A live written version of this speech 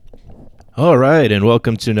All right, and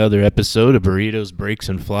welcome to another episode of Burritos, Breaks,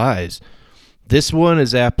 and Flies. This one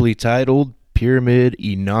is aptly titled Pyramid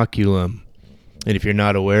Inoculum. And if you're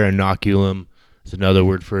not aware, inoculum is another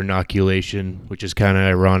word for inoculation, which is kind of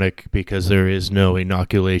ironic because there is no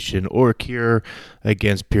inoculation or cure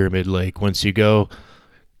against Pyramid Lake. Once you go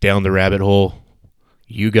down the rabbit hole,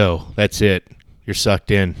 you go. That's it. You're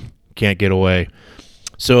sucked in. Can't get away.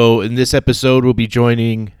 So in this episode, we'll be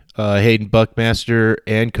joining Hayden Buckmaster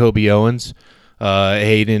and Kobe Owens.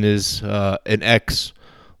 Hayden is an ex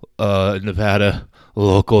Nevada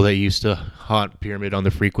local that used to haunt Pyramid on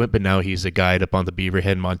the frequent, but now he's a guide up on the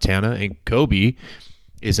Beaverhead, Montana. And Kobe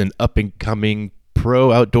is an up-and-coming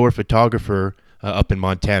pro outdoor photographer up in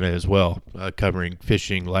Montana as well, covering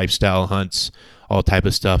fishing, lifestyle hunts, all type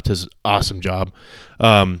of stuff. Does an awesome job.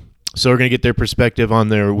 So we're going to get their perspective on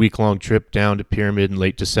their week-long trip down to Pyramid in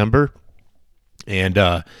late December. And,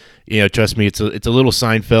 trust me, it's a little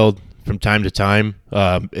Seinfeld from time to time.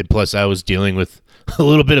 And plus, I was dealing with a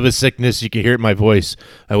little bit of a sickness. You can hear it in my voice.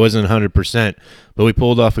 I wasn't 100%, but we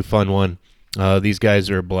pulled off a fun one. These guys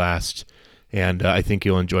are a blast, and I think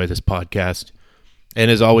you'll enjoy this podcast. And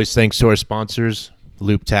as always, thanks to our sponsors,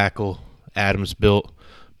 Loop Tackle, Adams Built,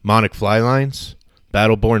 Monarch Fly Lines,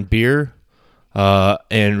 Battleborn Beer,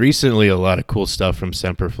 and recently a lot of cool stuff from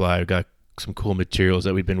Semperfly. I've got some cool materials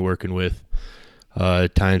that we've been working with,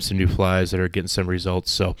 tying some new flies that are getting some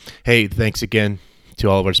results. So, hey, thanks again to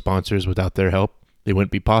all of our sponsors. Without their help, it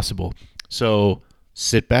wouldn't be possible. So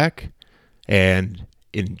sit back and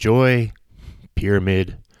enjoy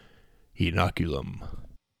Pyramid Inoculum.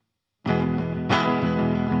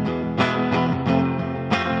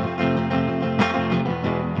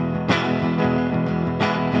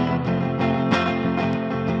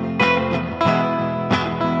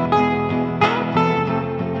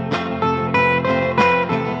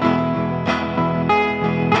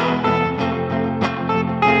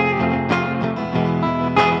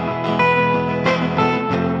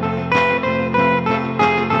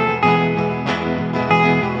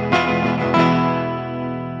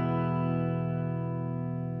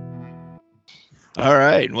 All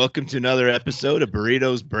right, and welcome to another episode of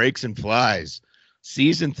Burritos, Breaks, and Flies.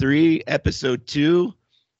 Season 3, Episode 2.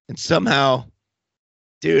 And somehow,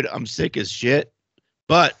 dude, I'm sick as shit.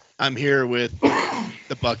 But I'm here with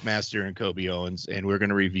the Buckmaster and Kobe Owens, and we're going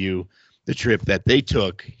to review the trip that they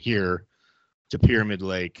took here to Pyramid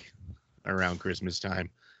Lake around Christmas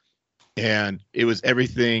time. And it was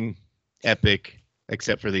everything epic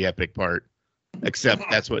except for the epic part. Except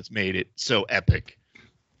that's what's made it so epic.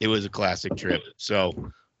 It was a classic trip.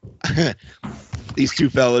 So these two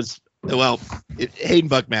fellas, Hayden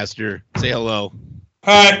Buckmaster, say hello.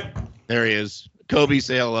 Hi. There he is. Kobe,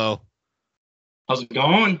 say hello. How's it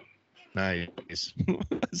going? Nice.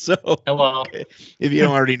 So Hello. if you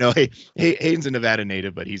don't already know, Hayden's a Nevada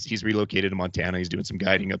native, but he's relocated to Montana. He's doing some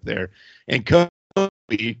guiding up there. And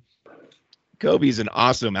Kobe's an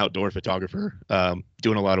awesome outdoor photographer,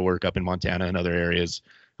 doing a lot of work up in Montana and other areas.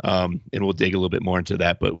 And we'll dig a little bit more into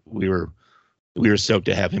that, but we were stoked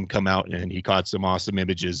to have him come out, and he caught some awesome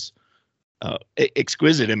images,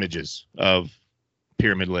 exquisite images of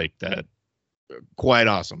Pyramid Lake that are quite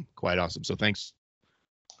awesome. So thanks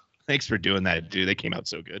for doing that, dude. They came out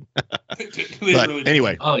so good. But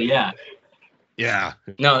anyway. Oh yeah. Yeah.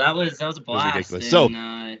 No, that was a blast. Ridiculous. So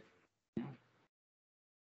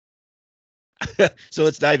so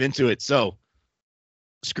let's dive into it. So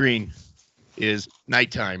screen is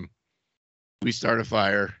nighttime. We start a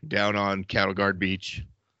fire down on Cattle Guard Beach.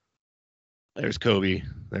 There's Kobe.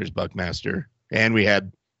 There's Buckmaster. And we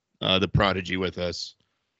had the Prodigy with us.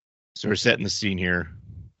 So we're setting the scene here.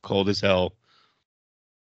 Cold as hell.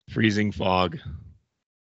 Freezing fog.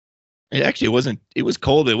 It was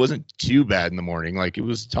cold. It wasn't too bad in the morning. Like, it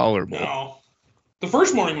was tolerable. No. The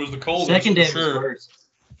first morning was the coldest. Second day was sure. worse.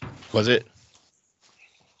 Was it?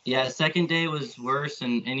 Yeah, second day was worse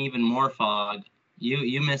and even more fog.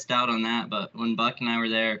 You missed out on that, but when Buck and I were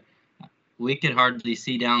there, we could hardly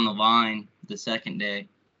see down the line the second day.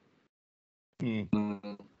 On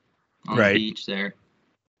the beach there.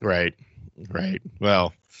 Right.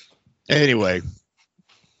 Well, anyway,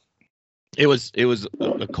 it was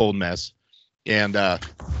a cold mess, and and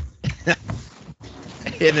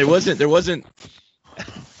there wasn't.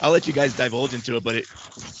 I'll let you guys divulge into it, but it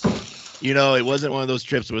wasn't one of those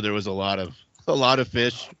trips where there was a lot of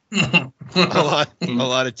fish, a lot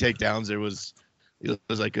of takedowns. It was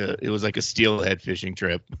like a steelhead fishing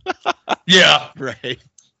trip. Yeah. Right.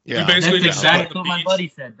 Yeah. We basically That's just sat on exactly the what my beach. buddy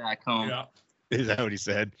said back home. Yeah. Is that what he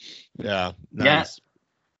said? Yeah. Nice. Yeah.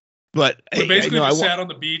 But We basically I just sat on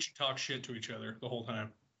the beach and talked shit to each other the whole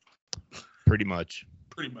time. pretty much.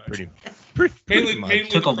 Pretty much. Pretty much. Mainly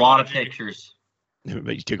Took the a lot of Prodigy. pictures.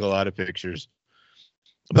 But you took a lot of pictures.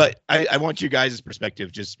 But I want you guys'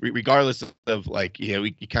 perspective, just regardless of like,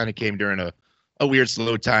 we kind of came during a weird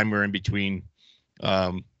slow time. We're in between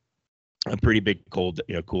a pretty big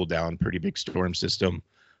cool down, pretty big storm system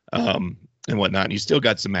and whatnot. And you still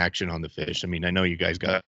got some action on the fish. I mean, I know you guys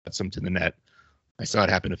got some to the net. I saw it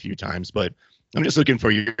happen a few times, but I'm just looking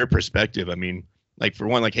for your perspective. I mean, like for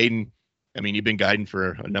one, like Hayden, I mean, you've been guiding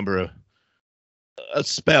for a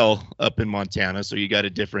spell up in Montana, so you got a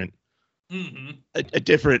different, a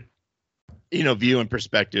different, view and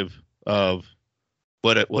perspective of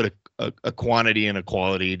what a quantity and a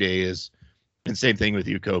quality day is. And same thing with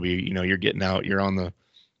you, Kobe. You're getting out, you're on the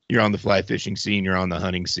fly fishing scene, you're on the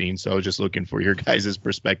hunting scene. So I was just looking for your guys'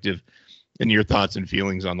 perspective and your thoughts and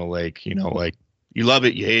feelings on the lake. Like you love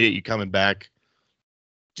it, you hate it, you coming back.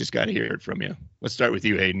 Just got to hear it from you. Let's start with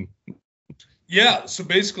you, Hayden. Yeah. So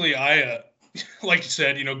basically, I, like you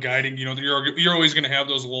said, guiding. You're always going to have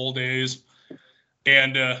those lull days,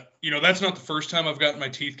 and that's not the first time I've gotten my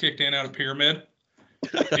teeth kicked in out of Pyramid.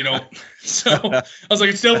 So I was like,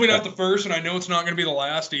 it's definitely not the first, and I know it's not going to be the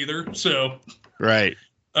last either. So, right.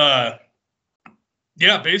 Yeah,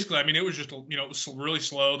 basically, I mean, it was just, it was really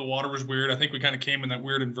slow. The water was weird. I think we kind of came in that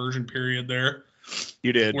weird inversion period there.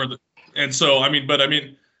 You did. And so, I mean,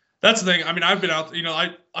 that's the thing. I mean, I've been out,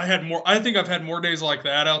 I had more, I think I've had more days like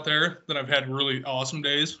that out there than I've had really awesome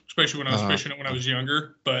days, especially when I was fishing it when I was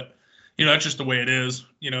younger. But, that's just the way it is.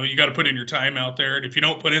 You got to put in your time out there. And if you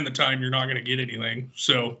don't put in the time, you're not going to get anything.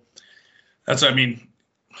 So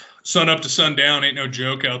sun up to sundown ain't no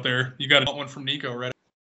joke out there. You got one from Nico, right?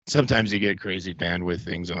 Sometimes you get crazy bandwidth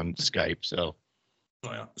things on Skype. So,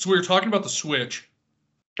 So we were talking about the switch.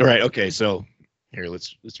 All right. Okay. So here,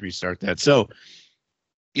 let's restart that. So,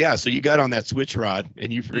 yeah. So you got on that switch rod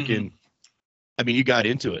and you freaking, I mean, you got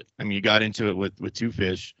into it. I mean, you got into it with two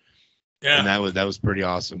fish. Yeah. And that was pretty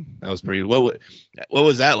awesome. That was pretty, what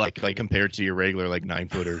was that like compared to your regular, like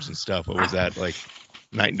 9-footers and stuff? What was that like,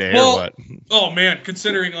 night and day or what? Oh man,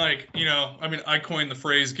 considering I mean, I coined the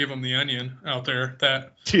phrase "give them the onion" out there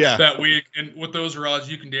that week, and with those rods,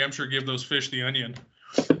 you can damn sure give those fish the onion.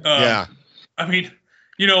 I mean,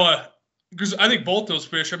 because I think both those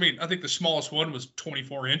fish. I mean, I think the smallest one was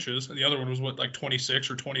 24 inches, and the other one was like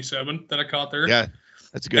 26 or 27 that I caught there. Yeah,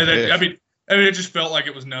 that's a good. And then, I mean, it just felt like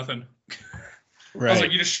it was nothing. Right. I was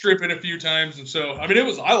like, you just strip it a few times, and so I mean,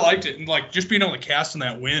 I liked it, and like just being able to cast in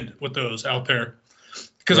that wind with those out there.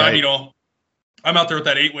 Because I'm out there with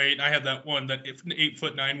that 8-weight, and I had that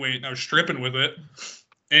 8-foot 9-weight, and I was stripping with it,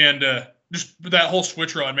 and just that whole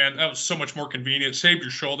switch rod, man, that was so much more convenient. Saved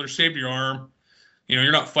your shoulder, saved your arm.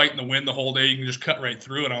 You're not fighting the wind the whole day. You can just cut right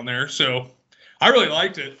through it on there. So I really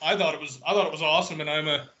liked it. I thought it was awesome, and I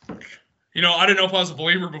didn't know if I was a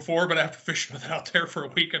believer before, but after fishing with it out there for a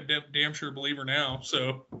week, I'm damn sure a believer now.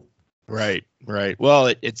 So. Right.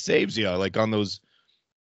 Well, it saves you like on those.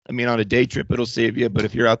 I mean, on a day trip, it'll save you. But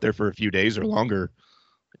if you're out there for a few days or longer,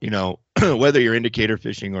 whether you're indicator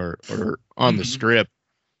fishing or on the strip,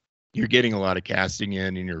 you're getting a lot of casting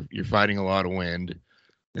in, and you're fighting a lot of wind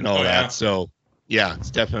and all that. Yeah. So, yeah, it's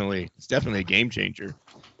definitely a game changer.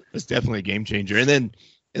 It's definitely a game changer. And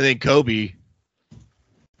then Kobe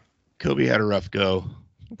had a rough go.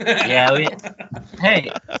 Yeah.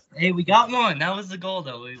 We got one. That was the goal,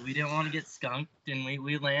 though. We didn't want to get skunked, and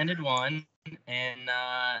we landed one. And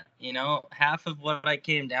half of what I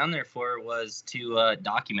came down there for was to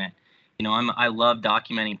document. I love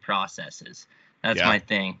documenting processes. That's my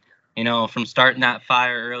thing. From starting that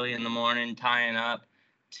fire early in the morning, tying up,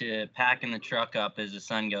 to packing the truck up as the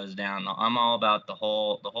sun goes down. I'm all about the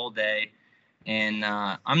whole day, and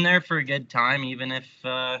I'm there for a good time, even if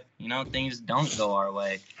things don't go our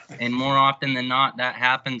way. And more often than not, that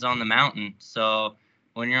happens on the mountain. So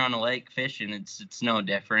when you're on a lake fishing, it's no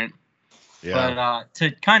different. Yeah. But to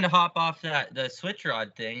kind of hop off the switch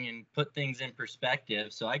rod thing and put things in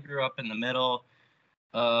perspective. So I grew up in the middle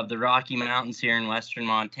of the Rocky Mountains here in western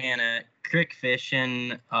Montana, crick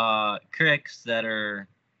fishing, cricks that are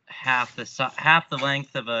half the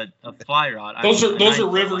length of a fly rod. Those are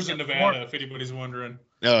rivers in Nevada, if anybody's wondering.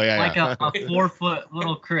 Oh yeah. Like a 4-foot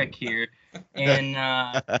little crick here, and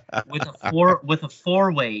with a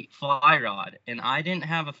 4-weight fly rod, and I didn't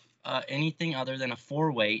have anything other than a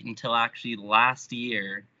 4-weight until actually last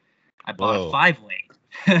year. I bought a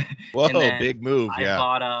 5-weight. Whoa, big move!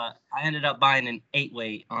 I ended up buying an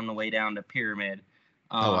 8-weight on the way down to Pyramid.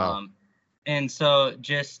 Wow. And so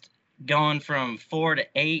just going from 4 to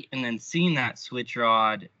 8 and then seeing that switch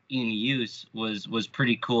rod in use was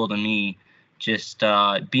pretty cool to me. Just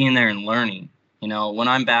being there and learning. You know, when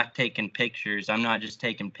I'm back taking pictures, I'm not just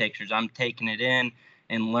taking pictures. I'm taking it in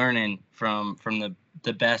and learning from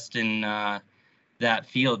the best in that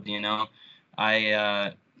field. You know,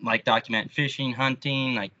 I like document fishing,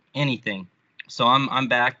 hunting, like anything. So I'm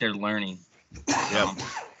back there learning. Yep.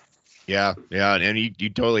 Yeah, and you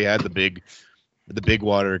totally had the big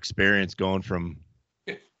water experience going from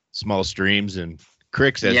small streams and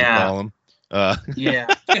cricks, as you call them.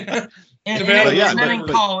 Yeah. And Yeah, then in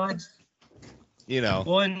college, you know.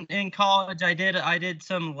 well, in college, I did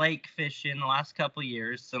some lake fishing the last couple of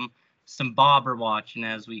years, some bobber watching,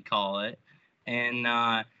 as we call it,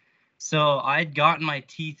 and so I'd gotten my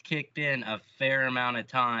teeth kicked in a fair amount of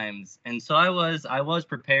times, and so I was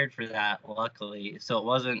prepared for that, luckily. So it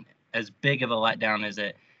wasn't as big of a letdown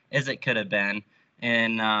as it could have been,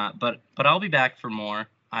 and but I'll be back for more.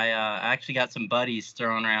 I actually got some buddies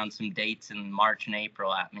throwing around some dates in March and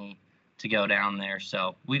April at me to go down there,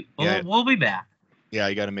 so we'll be back. Yeah,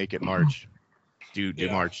 you got to make it March. Do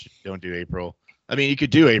March. Don't do April. I mean, you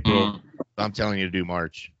could do April. I'm telling you to do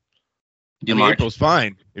March. March. April's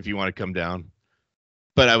fine if you want to come down,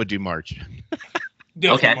 but I would do March.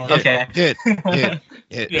 Okay. Hit. Yeah.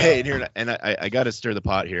 Hey, here, and I got to stir the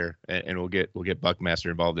pot here, and we'll get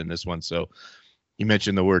Buckmaster involved in this one. So, you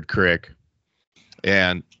mentioned the word crick,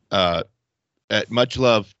 and much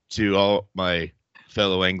love to all my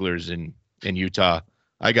fellow anglers in Utah.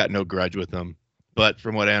 I got no grudge with them, but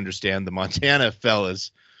from what I understand, the Montana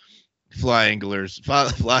fellas, fly anglers,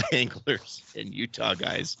 and Utah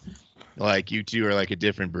guys, like you two are like a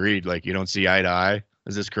different breed. Like you don't see eye to eye.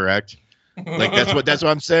 Is this correct? Like that's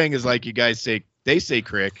what I'm saying is like you guys they say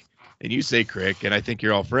crick and you say crick, and I think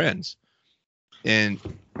you're all friends. And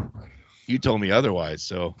you told me otherwise,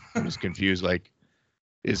 so I'm just confused. Like,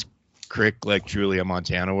 is crick like truly a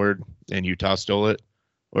Montana word and Utah stole it?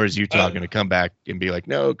 Or is Utah going to come back and be like,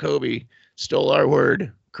 no, Kobe stole our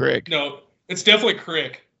word, crick? No, it's definitely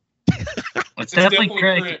crick. It's definitely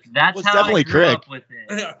crick. That's how I grew up with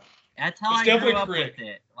it. Yeah. That's how I grew up with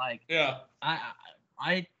it. Like, Yeah.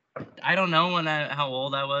 I don't know how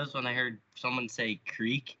old I was when I heard someone say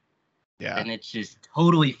creek. Yeah. And it's just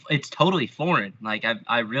totally foreign. Like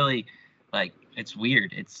I really, like, it's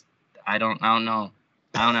weird. I don't know.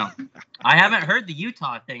 I haven't heard the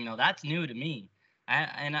Utah thing though. That's new to me.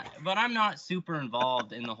 But I'm not super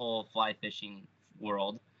involved in the whole fly fishing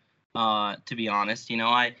world. To be honest, you know,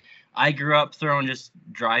 I grew up throwing just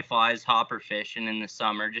dry flies, hopper fishing in the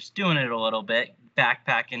summer, just doing it a little bit,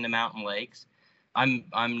 backpacking to mountain lakes. I'm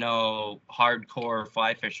no hardcore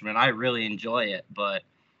fly fisherman. I really enjoy it, but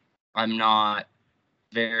I'm not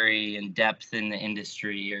very in depth in the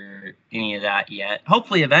industry or any of that yet.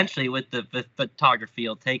 Hopefully, eventually, with the photography,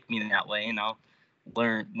 will take me that way, and I'll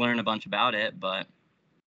learn a bunch about it. But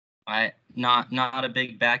I not a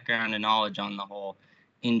big background and knowledge on the whole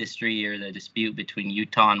industry or the dispute between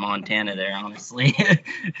Utah and Montana there, honestly.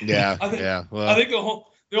 Yeah. Well, I think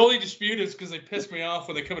the only dispute is because they pissed me off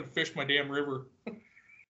when they come and fish my damn river.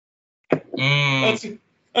 That's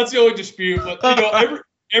the only dispute. But you know,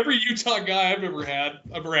 every Utah guy I've ever had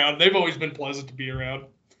around, they've always been pleasant to be around.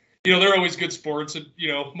 You know, they're always good sports, and you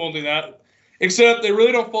know, mostly that. Except they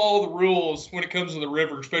really don't follow the rules when it comes to the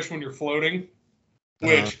river, especially when you're floating.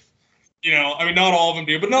 Which, you know, I mean, not all of them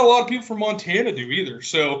do, but not a lot of people from Montana do either.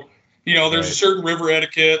 So, you know, there's a certain river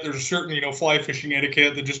etiquette, there's a certain, you know, fly fishing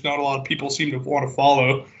etiquette that just not a lot of people seem to want to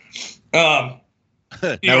follow. Now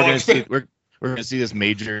we're gonna see this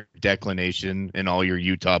major declination in all your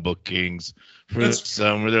Utah bookings for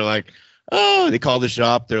some where they're like, oh, they call the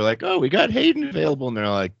shop, they're like, oh, we got Hayden available, and they're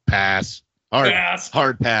like, pass,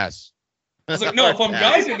 hard pass. I was like, no, if I'm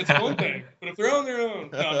guiding, it's one thing, but if they're on their own,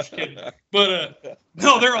 no, I'm just kidding. But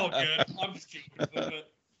no, they're all good. I'm just kidding. But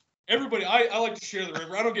everybody, I like to share the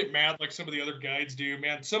river. I don't get mad like some of the other guides do,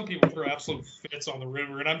 man. Some people throw absolute fits on the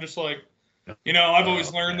river, and I'm just like, you know, I've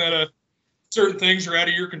always learned that certain things are out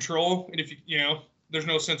of your control, and if you know, there's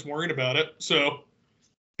no sense worrying about it. So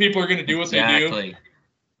people are going to do what they do.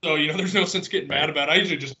 So, you know, there's no sense getting mad about it. I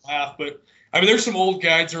usually just laugh, but I mean, there's some old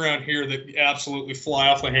guides around here that absolutely fly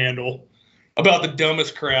off the handle about the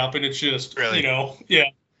dumbest crap, and it's just, you know, yeah.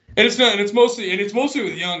 And it's mostly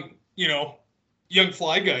with young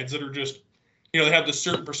fly guides that are just, you know, they have this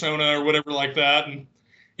certain persona or whatever like that, and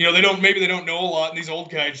you know, maybe they don't know a lot, and these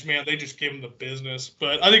old guys, man, they just give them the business.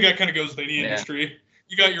 But I think that kind of goes with any industry.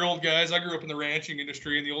 You got your old guys. I grew up in the ranching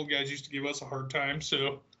industry, and the old guys used to give us a hard time.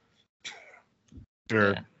 So,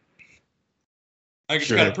 sure. I think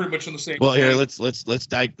it's kind of pretty much on the same. Well, here let's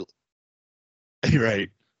dive. Right.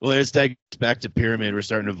 Well, let's dive back to Pyramid. We're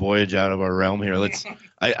starting to voyage out of our realm here.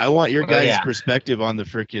 I want your guys' perspective on the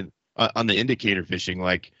freaking on the indicator fishing.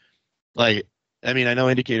 Like I mean, I know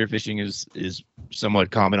indicator fishing is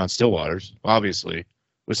somewhat common on still waters, obviously,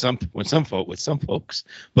 with some folks.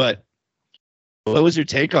 But what was your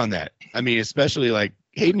take on that? I mean, especially like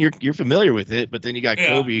Hayden, you're familiar with it, but then you got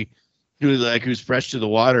Kobe, who's fresh to the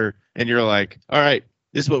water, and you're like, all right,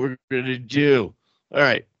 this is what we're gonna do. All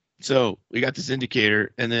right, so we got this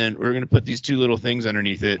indicator, and then we're gonna put these two little things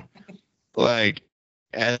underneath it, like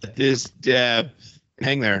at this depth,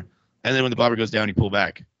 hang there, and then when the bobber goes down, you pull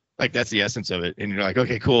back. Like that's the essence of it, and you're like,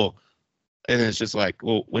 okay, cool. And then it's just like,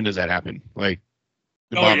 well, when does that happen? Like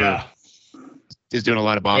the bobber is doing a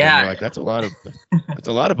lot of bobbing. Yeah. You're like, that's a lot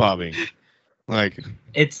of bobbing. Like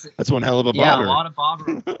that's one hell of a bobber. Yeah,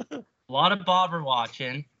 a lot of bobber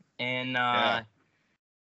watching, and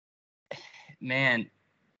man,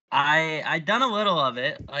 I done a little of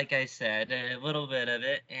it, like I said, a little bit of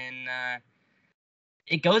it, and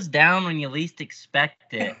it goes down when you least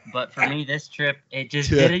expect it. But for me, this trip, it just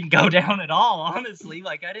didn't go down at all. Honestly,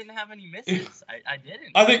 like I didn't have any misses. I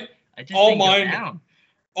didn't. I think I just all didn't go mine. down.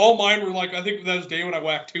 All mine were like, I think that was the day when I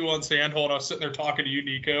whacked 2 on Sandhole, and I was sitting there talking to you,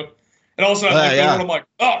 Nico, and all of a sudden I'm like,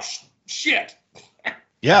 oh shit.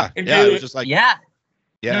 Yeah, And it was just like Yeah.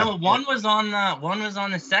 Yeah. No, one was on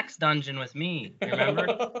the sex dungeon with me.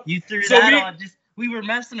 Remember? You threw So that on. We were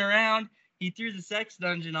messing around. He threw the sex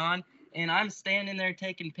dungeon on, and I'm standing there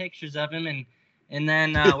taking pictures of him, and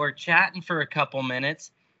then we're chatting for a couple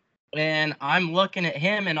minutes, and I'm looking at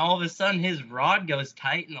him, and all of a sudden his rod goes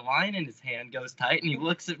tight, and the line in his hand goes tight, and he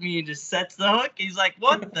looks at me and just sets the hook. He's like,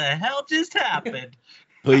 "What the hell just happened?"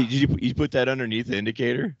 Well, you put that underneath the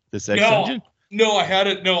indicator, the sex dungeon? No, I had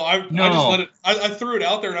it. I just let it. I threw it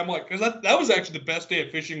out there, and I'm like, because that was actually the best day of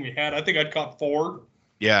fishing we had. I think I'd caught 4.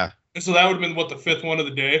 Yeah. And so that would have been the 5th one of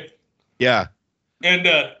the day. Yeah. And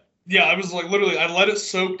I was like, literally, I let it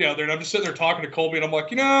soak down there, and I'm just sitting there talking to Colby, and I'm like,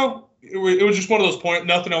 it was just one of those points.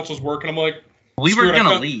 Nothing else was working. I'm like, we were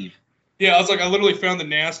gonna leave. Yeah, I was like, I literally found the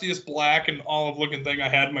nastiest black and olive looking thing I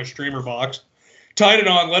had in my streamer box, tied it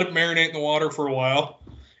on, let it marinate in the water for a while.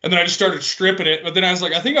 And then I just started stripping it. But then I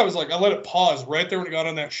let it pause right there when it got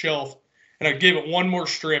on that shelf. And I gave it one more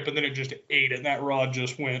strip, and then it just ate it, and that rod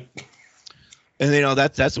just went. And,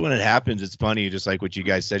 that's when it happens. It's funny, just like what you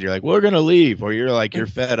guys said. You're like, we're going to leave. Or you're like, you're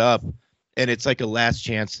fed up. And it's like a last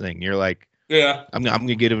chance thing. You're like, yeah, I'm going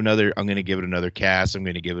to give it another cast. I'm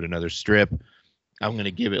going to give it another strip. I'm going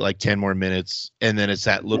to give it like 10 more minutes. And then it's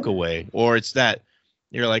that look away. Or it's that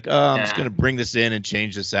you're like, oh, I'm just going to bring this in and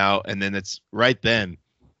change this out. And then it's right then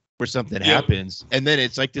where something happens, and then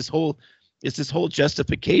it's like this whole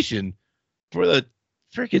justification for the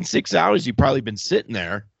freaking 6 hours you've probably been sitting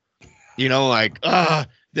there,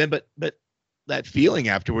 then but that feeling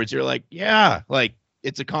afterwards, you're like, yeah, like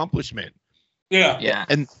it's accomplishment. Yeah.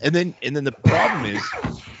 And then the problem is,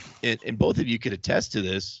 and both of you could attest to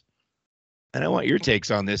this, and I want your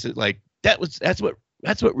takes on this. It's like that's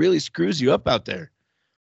what really screws you up out there,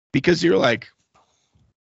 because you're like,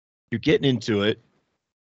 you're getting into it,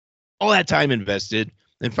 all that time invested,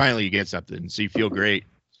 and finally you get something, so you feel great,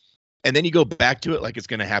 and then you go back to it like it's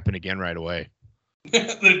going to happen again right away.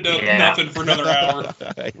 Nothing for another hour.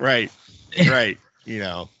 right. But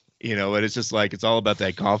it's just like, it's all about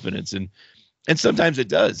that confidence, and sometimes it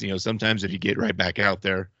does. Sometimes if you get right back out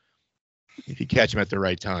there, if you catch them at the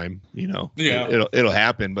right time, it'll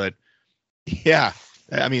happen. But yeah,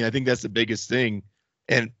 I mean, I think that's the biggest thing,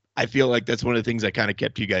 and I feel like that's one of the things that kind of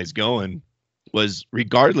kept you guys going, was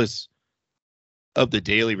regardless of the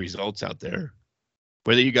daily results out there,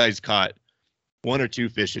 whether you guys caught 1 or 2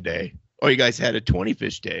 fish a day, or you guys had a 20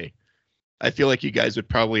 fish day, I feel like you guys would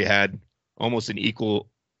probably had almost an equal,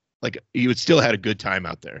 like you would still had a good time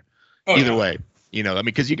out there. Either way,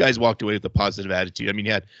 because you guys walked away with a positive attitude. I mean,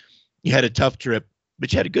 you had a tough trip,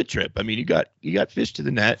 but you had a good trip. I mean, you got fish to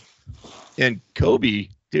the net, and Kobe's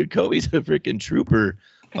a freaking trooper.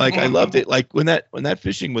 Like, I loved it. Like when that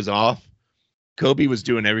fishing was off, Kobe was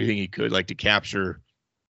doing everything he could, like, to capture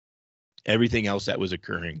everything else that was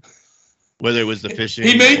occurring, whether it was the fishing.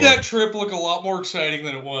 He made that trip look a lot more exciting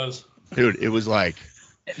than it was. Dude, it was like,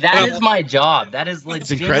 that is my job. That is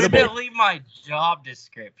legitimately incredible. My job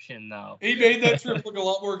description, though. He made that trip look a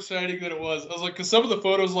lot more exciting than it was. I was like, because some of the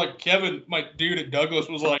photos, like Kevin, my dude at Douglas,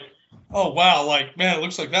 was like, oh, wow, like, man, it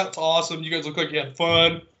looks like that's awesome. You guys look like you had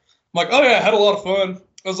fun. I'm like, oh, yeah, I had a lot of fun.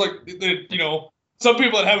 I was like, some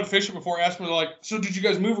people that haven't fished before asked me, like, so did you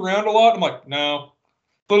guys move around a lot? I'm like, no.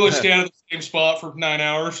 Literally stand at the same spot for 9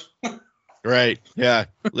 hours. Right. Yeah.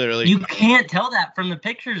 Literally. You can't tell that from the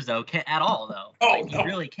pictures, though, at all, though. Oh, no. You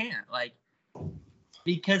really can't. Like,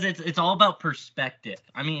 because it's all about perspective.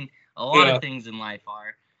 I mean, a lot of things in life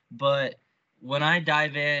are. But when I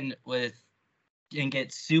dive in with and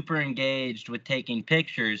get super engaged with taking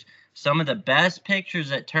pictures. Some of the best pictures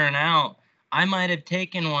that turn out, I might have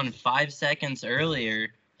taken one 5 seconds earlier,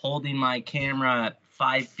 holding my camera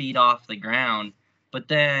 5 feet off the ground, but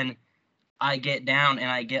then I get down and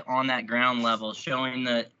I get on that ground level, showing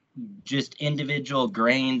the just individual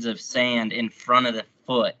grains of sand in front of the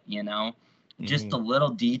foot, you know? Just the little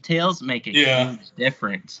details make a huge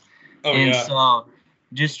difference. So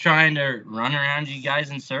just trying to run around you guys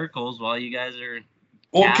in circles while you guys are.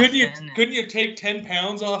 Well, couldn't you take 10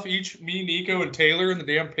 pounds off each, me, Nico, and Taylor in the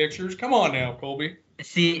damn pictures? Come on now, Colby.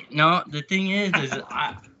 See, no, the thing is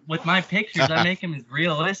with my pictures, I make them as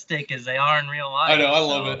realistic as they are in real life. I know, I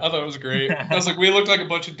love it. I thought it was great. I was like, we looked like a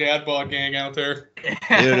bunch of dad bod gang out there.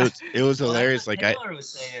 Dude, it was hilarious. Like Taylor was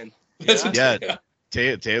saying.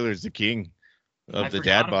 Taylor's the king of the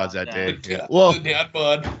dad bods that day. Well, the dad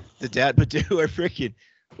bod. But dude,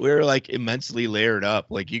 we're like immensely layered up.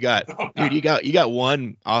 Like you got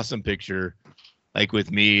one awesome picture, like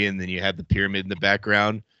with me, and then you have the pyramid in the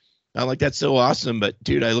background. I'm like, that's so awesome, but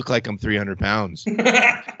dude, I look like I'm 300 pounds.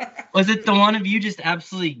 Was it the one of you just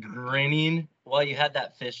absolutely grinning while you had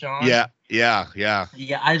that fish on? Yeah. Yeah,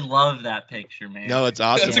 I love that picture, man. No, it's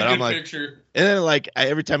awesome. That's a good picture. And then like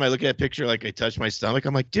every time I look at a picture, like I touch my stomach,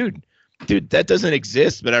 I'm like, dude, that doesn't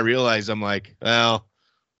exist. But I realize I'm like, well,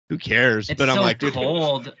 who cares? It's but I'm so like, dude,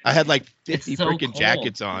 cold. I had like 50 so freaking cold.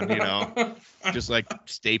 jackets on, you know, just like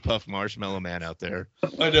Stay Puft Marshmallow Man out there.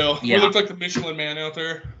 I know. Yeah. We look like the Michelin Man out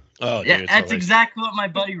there. Oh, yeah, dude, that's exactly what my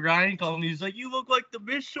buddy Ryan called me. He's like, "You look like the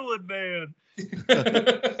Michelin Man."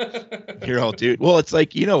 You're all, dude. Well, it's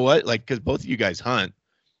like, you know what? Like, because both of you guys hunt,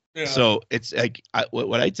 so it's like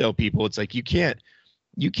what I tell people. It's like you can't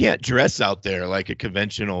dress out there like a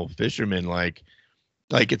conventional fisherman. Like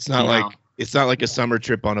it's not like a summer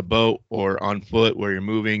trip on a boat or on foot where you're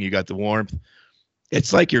moving. You got the warmth.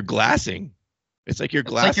 It's like you're glassing. It's like you're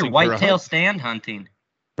whitetail stand hunting.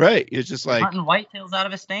 Right. It's just like hunting whitetails out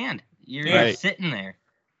of a stand. You're sitting there.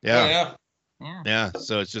 Yeah.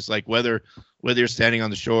 So it's just like whether you're standing on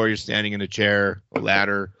the shore, you're standing in a chair, a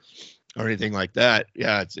ladder, or anything like that.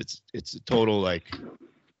 Yeah, it's a total like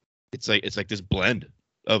it's like this blend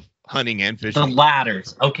of hunting and fishing. The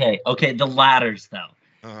ladders. Okay, the ladders though.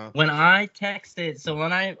 Uh-huh. When I texted, so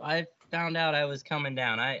when I found out I was coming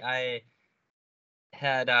down, I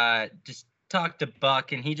had just talked to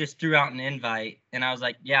Buck and he just threw out an invite and I was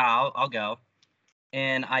like, yeah, I'll go.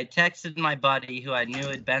 And I texted my buddy who I knew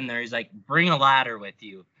had been there. He's like, bring a ladder with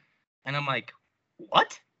you. And I'm like,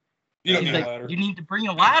 what? You don't He's need like, a ladder. You need to bring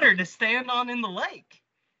a ladder to stand on in the lake.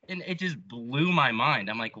 And it just blew my mind.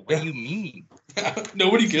 I'm like, what do you mean?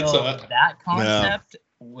 Nobody gets that. That concept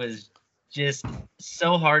was just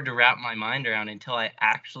so hard to wrap my mind around until I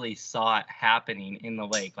actually saw it happening in the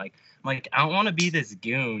lake. Like, I'm like, I don't want to be this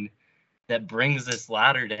goon that brings this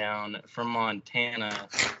ladder down from Montana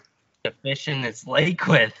to fish in this lake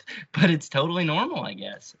with, but it's totally normal, I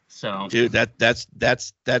guess. So, dude, that's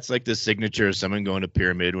like the signature of someone going to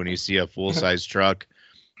Pyramid when you see a full size truck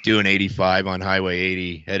doing 85 on Highway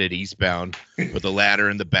 80 headed eastbound with a ladder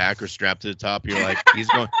in the back or strapped to the top. You're like, he's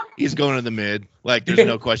going to the mid. Like, there's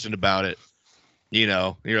no question about it. You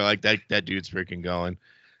know, you're like, that dude's freaking going.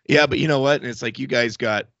 Yeah, but you know what? And it's like you guys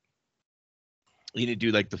you need to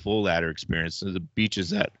do like the full ladder experience. So the beaches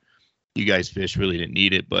that you guys fish really didn't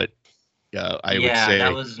need it, but I would say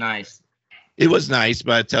that was nice. It was nice,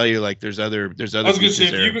 but I tell you, like, there's other. I was gonna say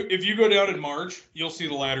if you go down in March, you'll see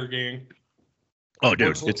the ladder gang. Oh,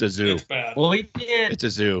 dude, it's a zoo. It's bad. Well, we did. It's a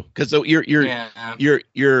zoo because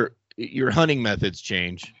your hunting methods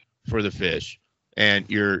change for the fish, and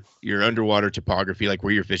your underwater topography, like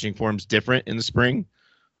where you're fishing for them, is different in the spring,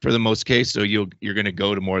 for the most case. So you're gonna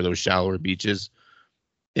go to more of those shallower beaches,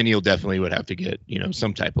 and you'll definitely would have to get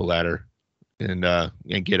some type of ladder, and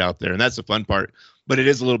get out there, and that's the fun part. But it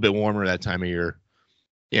is a little bit warmer that time of year,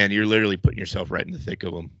 and you're literally putting yourself right in the thick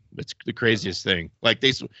of them. It's the craziest thing. Like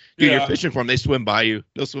you're fishing for them, they swim by you,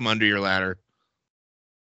 they'll swim under your ladder.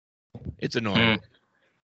 It's annoying.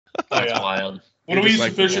 That's wild. When we used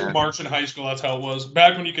to fish at March in high school, that's how it was.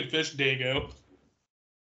 Back when you could fish Dago.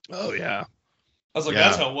 Oh yeah. I was like,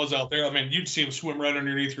 that's how it was out there. I mean, you'd see them swim right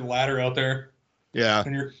underneath your ladder out there. Yeah.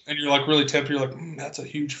 And you're like really tempted. You're like, that's a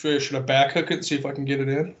huge fish. Should I back hook it and see if I can get it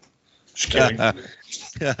in? Just kidding.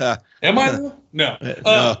 Am I though? No.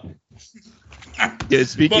 No. Yeah,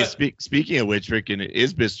 speaking of which, freaking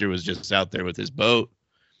Isbister was just out there with his boat.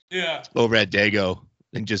 Yeah. Over at Dago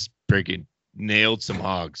and just freaking nailed some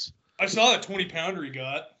hogs. I saw that 20-pounder he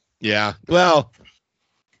got. Yeah. Well,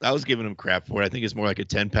 I was giving him crap for it. I think it's more like a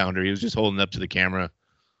 10-pounder. He was just holding up to the camera.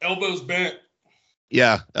 Elbows bent.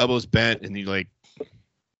 Yeah, elbows bent, and he like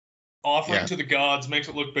offering to the gods makes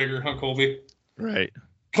it look bigger, huh, Colby? Right.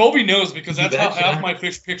 Colby knows because that's how betcha. half my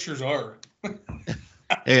fish pictures are.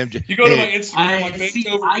 Hey, You go to my Instagram, like see,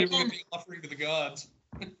 bent over I giving can- the offering to the gods.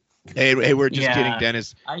 hey, we're just Yeah. kidding,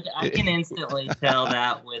 Dennis. I can instantly tell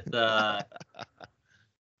that with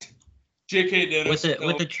JK Dennis.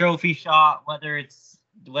 with the trophy shot, whether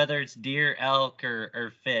it's deer, elk,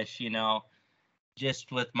 or fish, you know,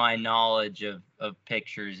 just with my knowledge of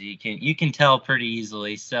pictures, you can tell pretty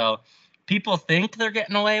easily. So people think they're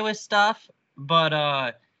getting away with stuff,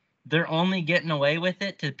 but they're only getting away with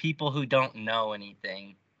it to people who don't know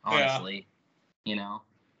anything, honestly. You know.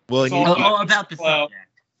 Well, It's and all you, About the Wow. subject.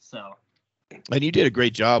 So and you did a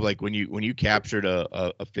great job. Like when you captured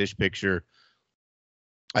a fish picture,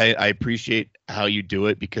 I appreciate how you do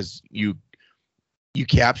it because you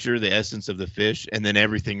capture the essence of the fish and then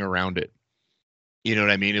everything around it. You know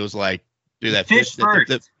what I mean? It was like, dude, that fish first.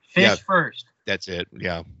 Fish yeah. first. That's it.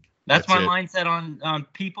 Yeah. That's my it. mindset on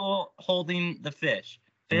people holding the fish.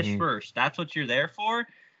 Fish Mhm. first. That's what you're there for.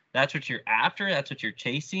 That's what you're after. That's what you're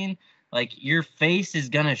chasing. Like your face is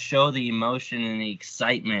gonna show the emotion and the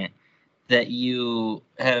excitement that you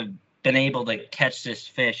have been able to catch this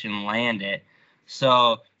fish and land it.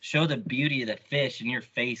 So show the beauty of the fish, and your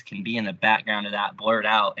face can be in the background of that, blurred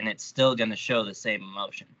out, and it's still gonna show the same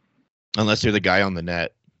emotion. Unless you're the guy on the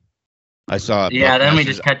net. I saw. Yeah, then we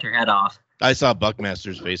Buckmaster's- just cut your head off. I saw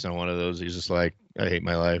Buckmaster's face on one of those. He's just like, I hate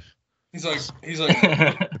my life. He's like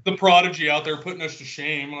the prodigy out there putting us to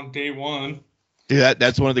shame on day one. Dude,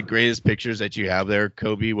 that's one of the greatest pictures that you have there,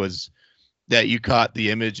 Kobe, was that you caught the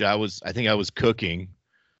image. I think I was cooking,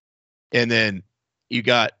 and then you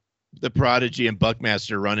got the prodigy and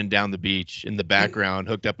Buckmaster running down the beach in the background,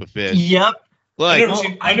 hooked up a fish. Yep. Like,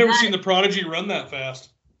 I've never seen the prodigy run that fast.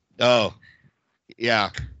 oh,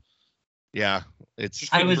 yeah. It's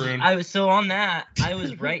Just I kidding, was Bruin. on that. I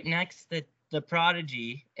was right next to the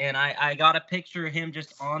prodigy, and I got a picture of him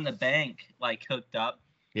just on the bank, like hooked up.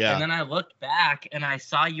 yeah. And then I looked back and I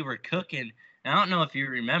saw you were cooking. And I don't know if you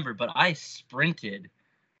remember, but I sprinted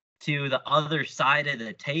to the other side of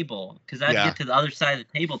the table because I'd Yeah. get to the other side of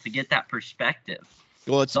the table to get that perspective.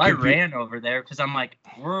 Well, it's So I ran over there because I'm like,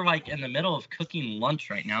 we're like in the middle of cooking lunch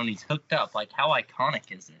right now, and he's hooked up. Like, how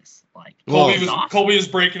iconic is this? Like, Well, Colby it's was awesome. Colby was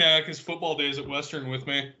breaking out his football days at Western with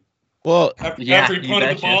me. well, After Yeah, he you punted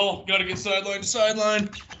the betcha. ball, got to get sideline to sideline.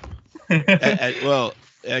 well,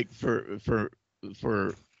 like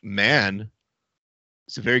for man,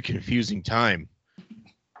 it's a very confusing time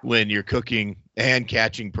when you're cooking and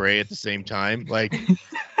catching prey at the same time.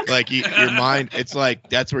 Like your mind, it's like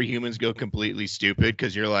that's where humans go completely stupid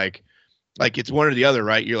because you're like it's one or the other,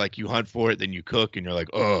 right? You're like you hunt for it, then you cook, and you're like,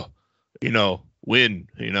 oh, win,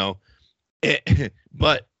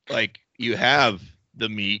 but like you have the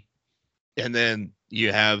meat, and then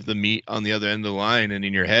you have the meat on the other end of the line, and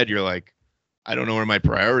in your head, you're like, I don't know where my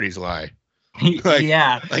priorities lie. Like-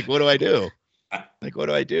 yeah. Like, what do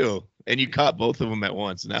I do? And you caught both of them at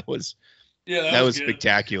once, and that was Yeah, that was good.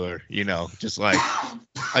 spectacular. Just like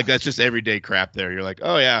that's just everyday crap. There, you're like,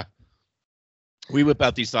 oh yeah. We whip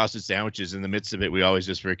out these sausage sandwiches. In the midst of it, we always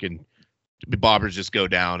just freaking bobbers just go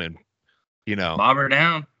down, and Bobber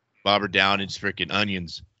down. bobber down, and just freaking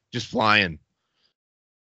onions just flying.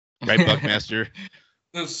 Right, Buckmaster?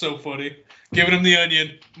 That's so funny. Giving him the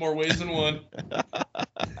onion more ways than one.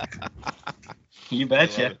 You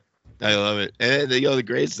betcha. I love it. And the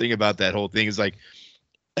greatest thing about that whole thing is like,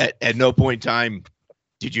 at no point in time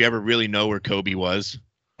did you ever really know where Kobe was.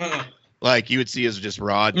 Uh-uh. Like you would see his just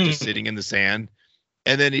rod just sitting in the sand,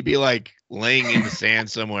 and then he'd be like laying in the sand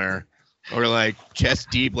somewhere, or like chest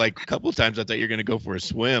deep. Like a couple of times, I thought you were gonna go for a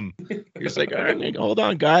swim. You're just like, all right, hold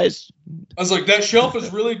on, guys, I was like, that shelf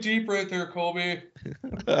is really deep right there, Colby.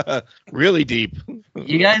 really deep.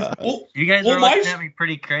 You guys, Well, you guys well, were my- looking at me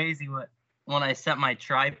pretty crazy when I set my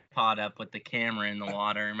tripod up with the camera in the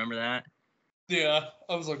water. Remember that? yeah,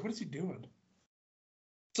 I was like, what is he doing?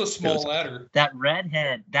 It's a small ladder. That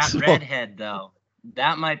redhead though,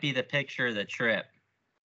 that might be the picture of the trip.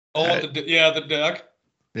 Oh, the deck.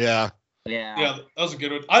 Yeah. Yeah. Yeah, that was a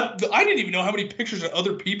good one. I didn't even know how many pictures of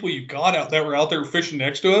other people you got out that were out there fishing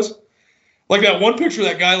next to us. Like that one picture of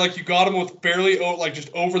that guy, like you got him with barely just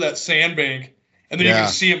over that sandbank, and then you Yeah. can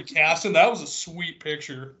see him casting. That was a sweet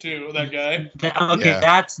picture too of that guy. Okay, Yeah.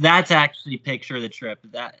 that's actually a picture of the trip.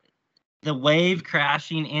 That the wave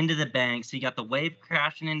crashing into the bank. So you got the wave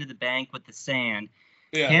crashing into the bank with the sand.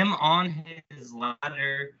 Yeah, Him on his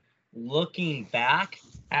ladder, looking back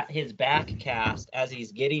at his back cast as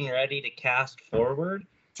he's getting ready to cast forward,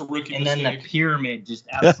 it's a rookie and then the mistake. pyramid just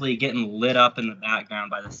absolutely getting lit up in the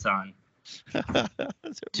background by the sun.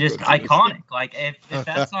 Just iconic. Like if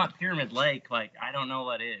that's not Pyramid Lake, like I don't know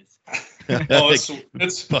what is. Oh, it's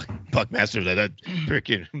Buckmaster. That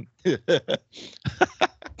freaking.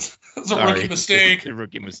 It's a rookie mistake. A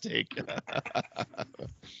rookie mistake.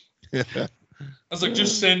 I was like,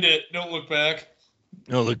 just send it. Don't look back.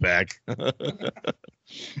 Don't look back. No,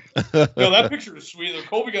 that picture is sweet. Though.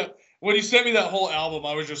 Colby got when he sent me that whole album,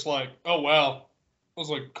 I was just like, oh wow. I was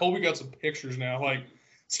like, Colby got some pictures now, like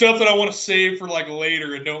stuff that I want to save for like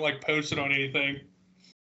later and don't like post it on anything.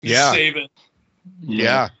 Just save it.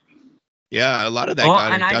 Yeah. A lot of that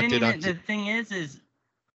got inducted on. The thing is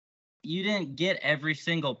you didn't get every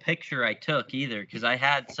single picture I took either, because I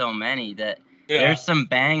had so many that there's some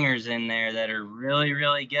bangers in there that are really,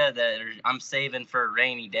 really good I'm saving for a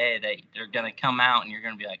rainy day that they're gonna come out and you're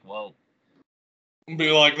gonna be like, whoa.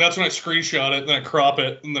 Be like, that's when I screenshot it, then I crop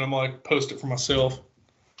it, and then I'm like, post it for myself.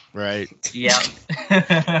 Right. Yeah.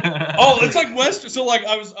 Oh, it's like Western. So like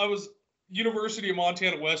I was University of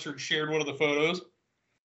Montana Western shared one of the photos.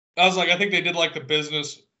 I was like, I think they did like the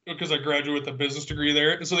business because I graduated with a business degree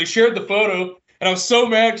there. And so they shared the photo, and I was so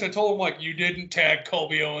mad because I told them, like, you didn't tag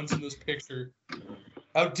Colby Owens in this picture.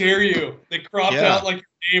 How dare you? They cropped out like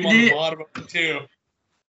your name on the bottom of it too.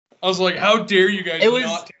 I was like, how dare you guys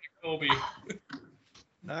not tag Colby?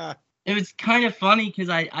 It was kind of funny because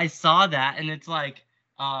I saw that, and it's like,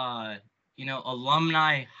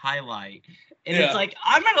 alumni highlight. And it's like,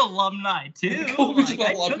 I'm an alumni too. Colby's like,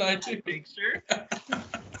 an alumni too. Picture.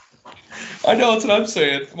 I know, that's what I'm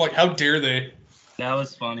saying. I'm like, how dare they? That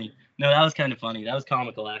was funny. No, that was kind of funny. That was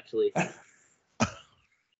comical, actually.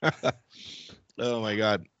 Oh my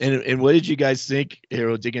God! And what did you guys think? Here,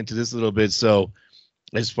 we'll dig into this a little bit. So,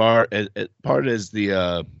 as far as part as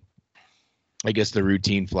the, I guess the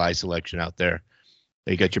routine fly selection out there,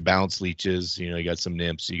 you got your bounce leeches. You got some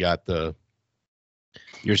nymphs. You got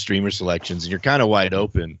your streamer selections, and you're kind of wide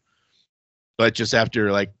open. But just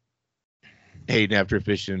after like Hayden, after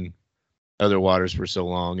fishing other waters for so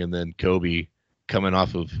long, and then Kobe coming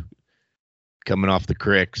off the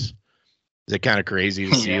cricks, is it kind of crazy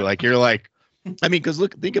to see? Like you're like, I mean, because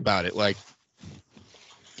think about it, like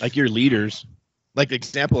your leaders, like the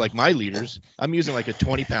example, like my leaders, I'm using like a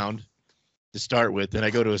 20 pound to start with, and I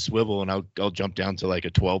go to a swivel and I'll jump down to like a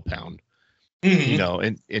 12 pound,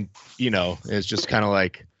 and it's just kind of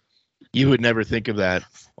like you would never think of that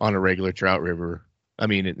on a regular trout river. I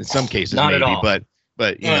mean, in some cases not maybe, at all. but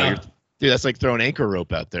dude, that's like throwing anchor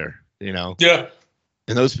rope out there, Yeah.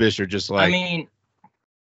 And those fish are just like. I mean,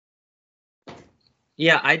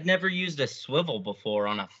 yeah, I'd never used a swivel before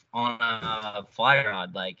on a fly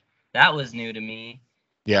rod. Like that was new to me.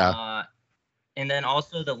 Yeah. And then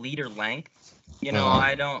also the leader length.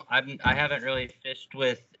 I haven't really fished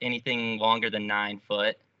with anything longer than 9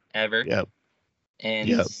 foot ever. Yep.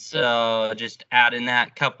 And so just adding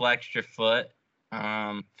that couple extra couple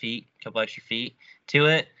extra feet to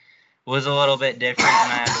it was a little bit different,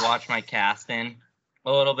 and I had to watch my casting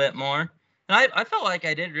a little bit more. And I felt like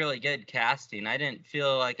I did really good casting. I didn't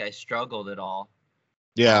feel like I struggled at all.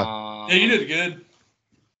 Yeah. Yeah, you did good.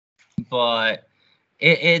 But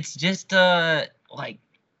it's just like,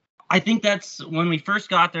 I think that's when we first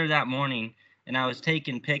got there that morning and I was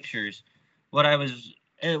taking pictures. While I was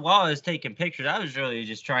taking pictures, I was really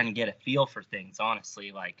just trying to get a feel for things,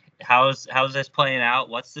 honestly. Like, how's this playing out?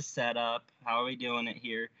 What's the setup? How are we doing it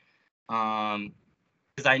here?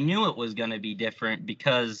 Because I knew it was going to be different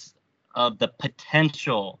because of the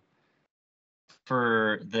potential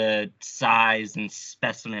for the size and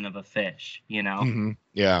specimen of a fish, Mm-hmm.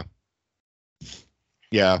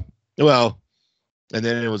 Yeah. Well, and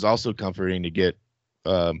then it was also comforting to get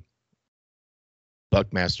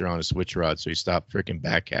Buckmaster on a switch rod, so he stopped freaking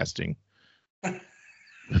backcasting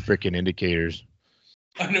freaking indicators.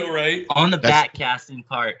 I know, right? On the backcasting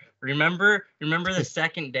part, remember the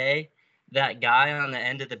second day, that guy on the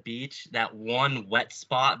end of the beach, that one wet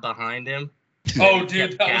spot behind him. Oh,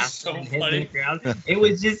 dude, that was so funny. It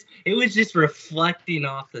was just reflecting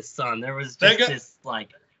off the sun. There was just this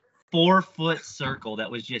like 4 foot circle that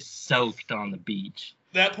was just soaked on the beach.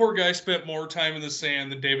 That poor guy spent more time in the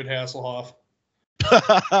sand than David Hasselhoff.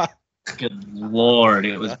 Good Lord,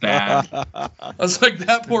 it was bad. I was like,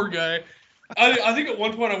 that poor guy. I think at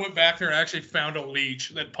one point I went back there and actually found a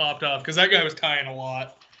leech that popped off because that guy was tying a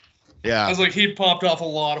lot. Yeah. I was like, he'd popped off a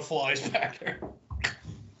lot of flies back there.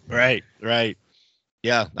 Right.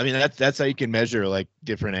 Yeah. I mean, that's how you can measure like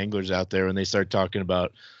different anglers out there when they start talking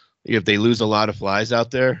about if they lose a lot of flies out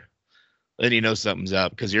there, then something's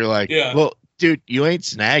up because you're like, well, dude, you ain't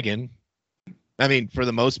snagging. I mean, for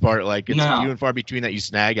the most part, like it's few and far between that you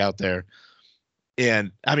snag out there.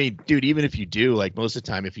 And I mean, dude, even if you do, like most of the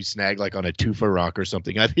time, if you snag like on a tufa rock or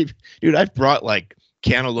something, I've brought like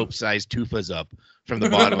cantaloupe-sized tufas up from the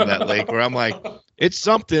bottom of that lake where I'm like, it's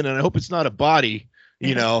something, and I hope it's not a body,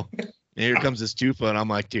 you know. And here comes this tufa, and I'm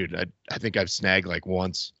like, dude, I think I've snagged like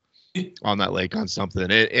once on that lake on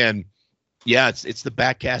something. And yeah, it's the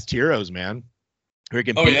backcast heroes, man.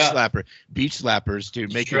 Freaking beach slappers,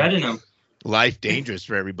 dude, making shredding them. Life dangerous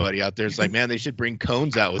for everybody out there. It's like, man, they should bring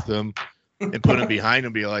cones out with them and put them behind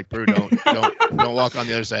them. Be like, bro, don't walk on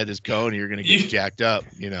the other side of this cone. Or you're gonna get jacked up.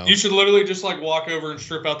 You know. You should literally just like walk over and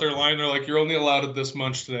strip out their line. They're like, you're only allowed at this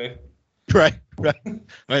much today. Right. Well,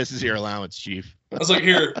 this is your allowance, Chief. I was like,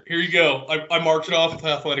 here you go. I marked it off with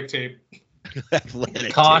athletic tape.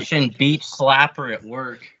 Caution, tape. Beach slapper at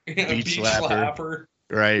work. Yeah, beach slapper.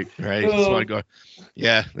 Right. Just want to go.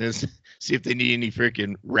 Yeah. See if they need any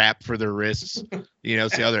freaking wrap for their wrists. You know,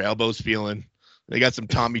 see how their elbows feeling. They got some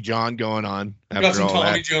Tommy John going on. Got some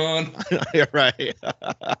Tommy John. Right.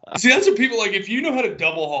 See, that's what people like. If you know how to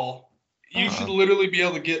double haul, you should literally be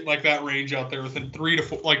able to get like that range out there within 3 to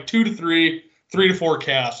 4, like 2 to 3, 3 to 4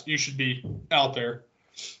 casts. You should be out there.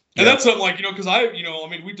 And that's something like, because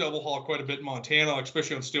we double haul quite a bit in Montana,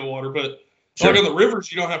 especially on Stillwater, but like on the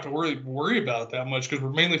rivers, you don't have to worry about it that much because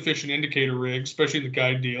we're mainly fishing indicator rigs, especially in the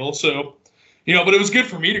guide deal. So, but it was good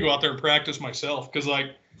for me to go out there and practice myself because, like,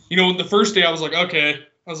 the first day I was like, okay.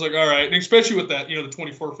 I was like, all right. And especially with that, the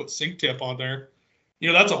 24-foot sink tip on there,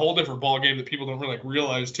 that's a whole different ball game that people don't really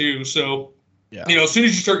realize too. So, as soon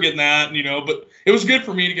as you start getting that, but it was good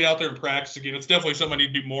for me to get out there and practice again. It's definitely something I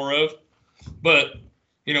need to do more of. But,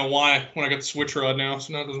 why? When I got the switch rod now,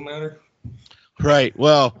 so now it doesn't matter. Right.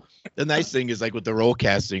 Well, the nice thing is like with the roll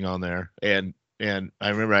casting on there, and I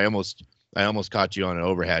remember I almost caught you on an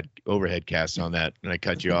overhead cast on that, and I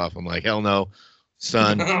cut you off. I'm like, hell no,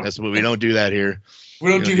 son, that's what we don't do that here.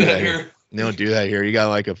 We don't do that here. We don't do that here. You got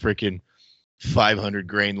like a freaking 500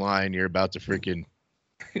 grain line. You're about to freaking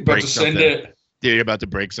break something. Send it. Yeah, you're about to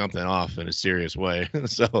break something off in a serious way.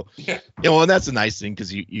 So, well, and that's a nice thing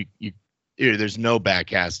because you there's no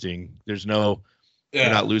backcasting. There's no. Yeah.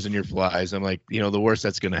 You're not losing your flies. I'm like, the worst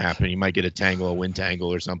that's going to happen, you might get a wind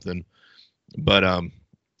tangle or something. But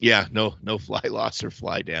no fly loss or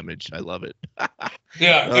fly damage. I love it.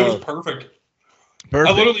 Yeah, it was perfect. I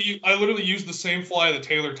literally used the same fly that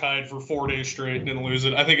Taylor tied for 4 days straight and didn't lose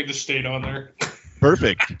it. I think it just stayed on there.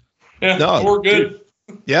 Perfect. Yeah, we're good.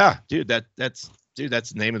 Dude, yeah, dude, that's the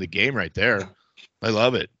name of the game right there. I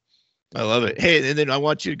love it. Hey, and then I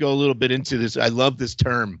want you to go a little bit into this. I love this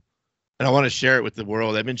term. And I want to share it with the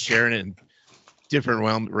world. I've been sharing it in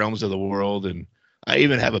different realms of the world. And I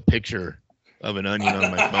even have a picture of an onion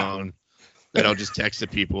on my phone that I'll just text to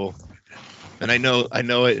people. And I know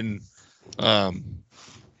it in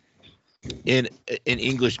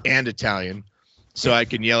English and Italian. So I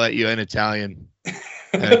can yell at you in Italian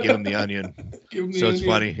and I give them the onion. So it's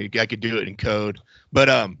funny. I could do it in code. But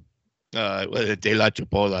de la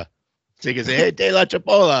cipolla. So you can say, hey, de la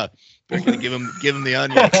cipolla. Give him the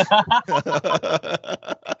onion.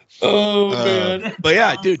 Oh man! But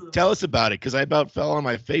yeah, dude, tell us about it because I about fell on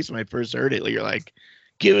my face when I first heard it. You're like,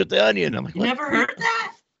 give it the onion. I'm like, you never heard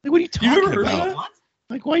that? Like, what are you talking about? Heard of that?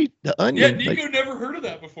 Like, why the onion? Yeah, Nico never heard of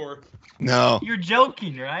that before. No. You're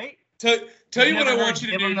joking, right? Tell you what I want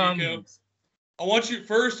you to do, Nico. I want you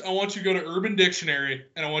to go to Urban Dictionary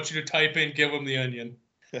and I want you to type in "give him the onion."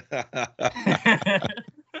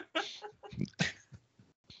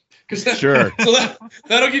 Sure. So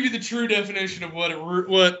that'll give you the true definition of what.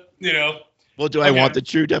 Well, do I want the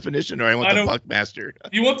true definition or I want the Buckmaster?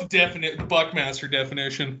 You want the Buckmaster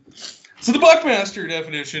definition. So the Buckmaster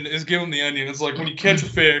definition is give them the onion. It's like when you catch a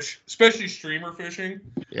fish, especially streamer fishing.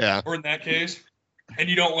 Yeah. Or in that case, and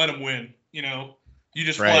you don't let them win. You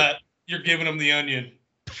just flat. You're giving them the onion.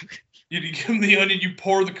 You give them the onion. You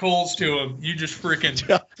pour the coals to them. You just freaking.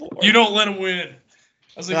 You don't let them win.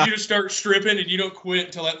 I was like, you just start stripping and you don't quit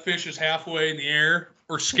until that fish is halfway in the air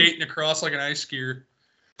or skating across like an ice skier.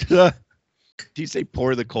 Do you say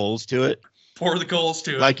pour the coals to it? Pour the coals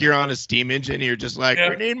to it. Like you're on a steam engine and you're just like,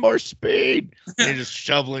 we need more speed. And you're just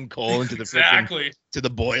shoveling coal into the to the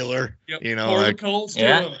boiler. Yep. Pour the coals to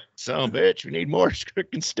them. So, bitch, we need more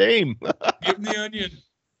freaking steam. Give them the onion.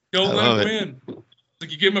 Don't let them win.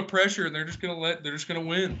 Like you give them a pressure and they're just gonna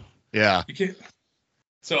win. Yeah. You can't.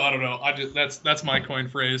 So I don't know. That's my coin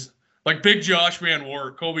phrase. Like Big Josh Van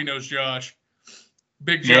Wart. Colby knows Josh.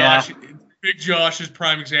 Big Josh. Yeah. Big Josh is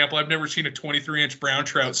prime example. I've never seen a 23-inch brown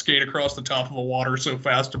trout skate across the top of a water so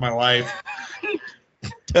fast in my life.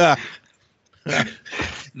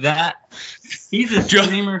 He's a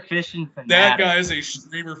streamer fishing fanatic. That guy is a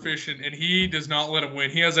streamer fishing, and he does not let him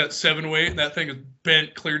win. He has that 7-weight, and that thing is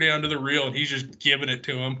bent clear down to the reel, and he's just giving it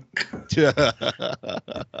to him.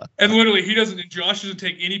 And literally, Josh doesn't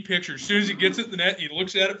take any pictures. As soon as he gets it in the net, he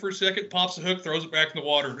looks at it for a second, pops the hook, throws it back in the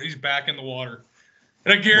water. He's back in the water.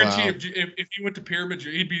 And I guarantee if he went to Pyramid,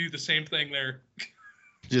 he'd be the same thing there.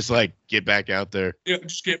 Just like, get back out there. Yeah,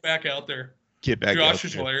 just get back out there. Get back Josh out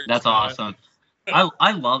is there. hilarious. That's awesome.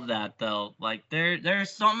 I love that though. Like there's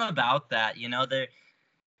something about that,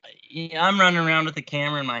 I'm running around with the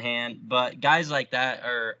camera in my hand, but guys like that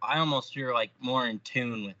I almost feel like more in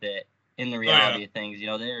tune with it in the reality of things.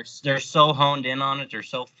 They're so honed in on it, they're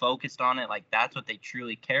so focused on it, like that's what they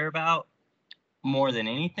truly care about more than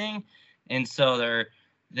anything. And so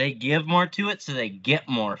they give more to it, so they get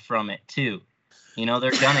more from it too. They're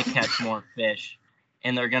gonna catch more fish,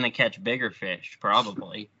 and they're gonna catch bigger fish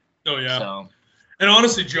probably. Oh yeah. So. And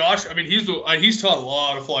honestly, Josh, I mean, he's taught a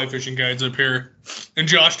lot of fly fishing guides up here, and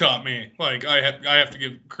Josh taught me. Like I have to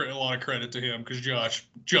give a lot of credit to him because Josh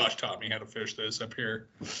taught me how to fish this up here.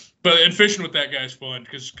 And fishing with that guy's fun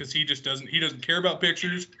because he doesn't care about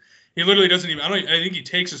pictures. He literally doesn't even. I think he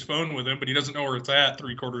takes his phone with him, but he doesn't know where it's at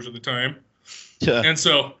 3/4 of the time. Yeah. And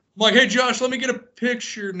so I'm like, hey Josh, let me get a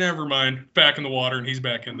picture. Never mind. Back in the water, and he's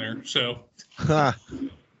back in there. So.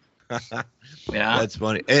 Yeah, that's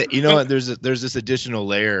funny. And you know what? There's this additional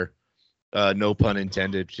layer, no pun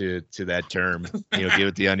intended, to that term. Give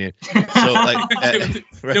it the onion. So like,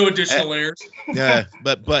 no additional layers. Yeah,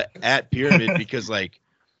 but at Pyramid, because like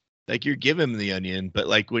you're giving the onion, but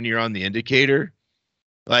like when you're on the indicator,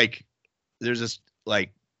 like there's this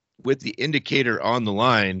like with the indicator on the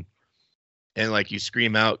line, and like you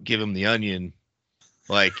scream out, give him the onion,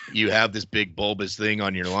 like you have this big bulbous thing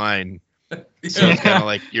on your line. So it's kind of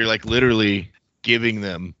like you're like literally giving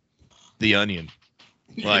them the onion.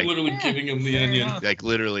 Like literally giving them the onion. Like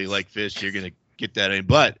literally, like fish, you're gonna get that onion.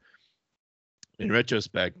 But in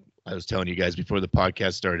retrospect, I was telling you guys before the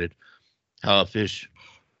podcast started how a fish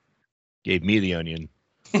gave me the onion.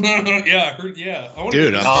 Yeah, I heard. Yeah,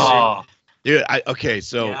 dude. I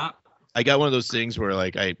got one of those things where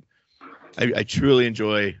like I truly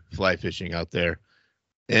enjoy fly fishing out there,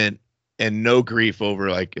 and no grief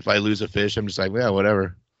over like if I lose a fish, I'm just like, yeah,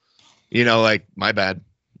 whatever. Like my bad.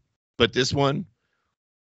 But this one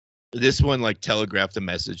like telegraphed a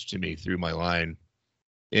message to me through my line,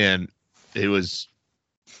 and there was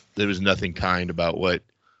nothing kind about what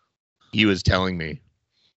he was telling me.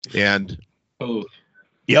 And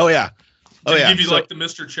yeah. Did he give you like the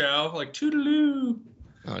Mr. Chow, like toodaloo?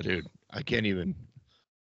 Oh dude, I can't even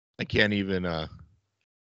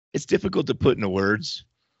it's difficult to put into words.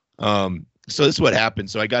 So this is what happened.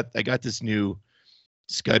 So I got this new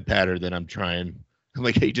scud pattern that I'm trying. I'm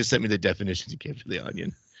like, hey, you just sent me the definitions you gave for the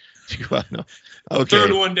onion. No. Okay.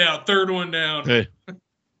 Third one down. Hey.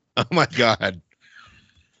 Oh my God.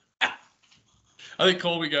 I think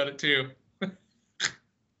Colby got it too.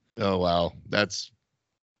 Oh wow. That's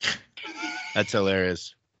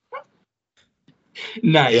hilarious.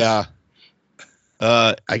 Nice. Yeah.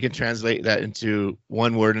 I can translate that into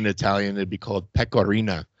one word in Italian. It'd be called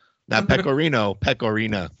pecorina. Not pecorino,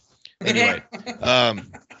 pecorina. Anyway,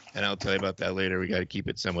 and I'll tell you about that later. We got to keep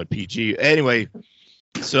it somewhat PG. Anyway,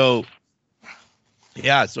 so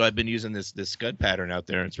I've been using this scud pattern out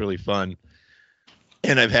there, and it's really fun.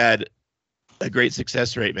 And I've had a great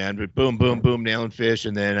success rate, man. But boom, boom, boom, nailing fish,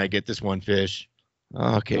 and then I get this one fish.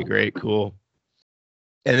 Okay, great, cool.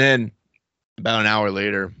 And then about an hour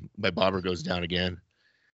later, my bobber goes down again.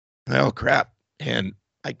 Oh crap! And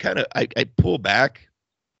I pull back.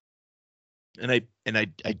 And I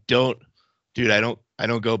don't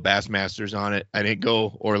go Bassmasters on it. I didn't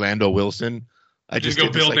go Orlando Wilson. I just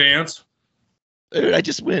go Bill Dance. I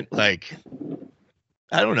just went like,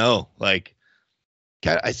 I don't know, like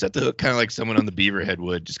I set the hook kind of like someone on the Beaverhead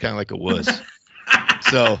would, just kind of like a wuss.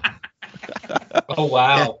 So. Oh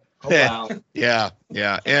wow. Yeah.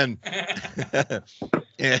 And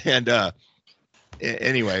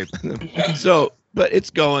anyway, so but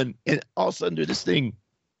it's going, and all of a sudden, this thing,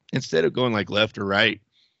 instead of going like left or right,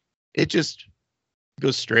 it just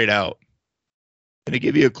goes straight out. And to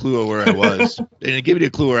give you a clue of where I was,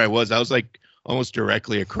 I was like almost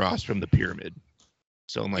directly across from the pyramid.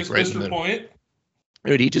 So I'm like just right in the point.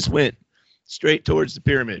 Dude, he just went straight towards the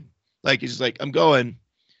pyramid. Like he's just like, I'm going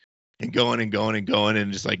and going and going and going,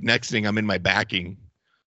 and just like next thing I'm in my backing.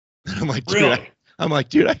 And I'm like, dude, really?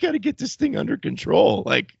 Dude, I got to get this thing under control.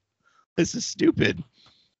 Like, this is stupid.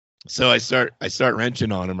 So I start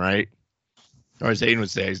wrenching on him, right? Or as Aiden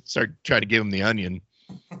would say, I start trying to give him the onion.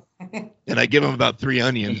 and I give him about 3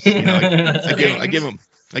 onions. You know, I give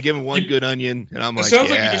him one good onion, and I'm It like, sounds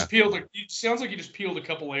yeah. like you just peeled. It sounds like you just peeled a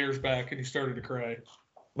couple layers back, and you started to cry.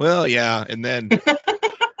 Well, yeah, and then,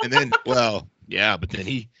 well, yeah, but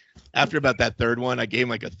then after about that third one, I gave him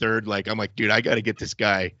like a third. Like, I'm like, dude, I got to get this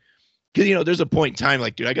guy, because there's a point in time,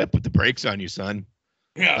 like, dude, I got to put the brakes on you, son.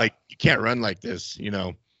 Yeah. Like, you can't run like this,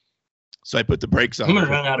 So I put the brakes on. I'm gonna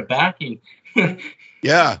run out of backing.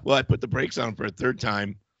 Yeah, well, I put the brakes on for a third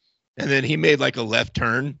time, and then he made like a left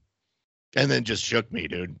turn, and then just shook me,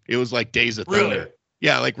 dude. It was like Days of Thunder. Really?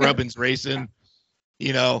 Yeah, like Rubbin's racing.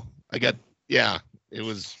 It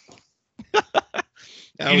was.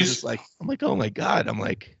 Just like, I'm like, oh my God. I'm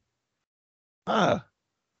like,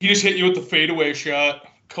 He just hit you with the fadeaway shot,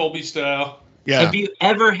 Colby style. Yeah. Have you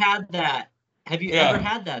ever had that? Have you ever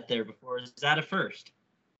had that there before? Is that a first?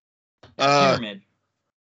 Pyramid.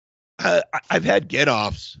 I've had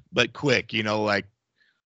get-offs, but quick, like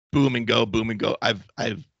boom and go, boom and go. I've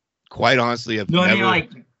quite honestly have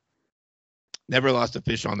never lost a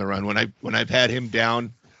fish on the run. When I've had him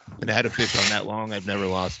down and had a fish on that long, I've never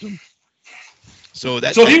lost him. So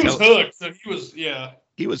he was hooked. So he was, yeah.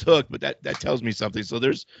 He was hooked, but that tells me something. So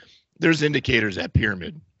there's indicators at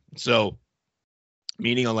pyramid. So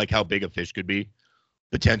meaning on like how big a fish could be,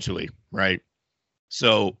 potentially, right?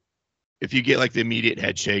 So if you get like the immediate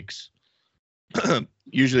head shakes,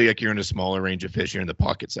 usually like you're in a smaller range of fish, you're in the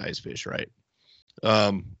pocket size fish, right?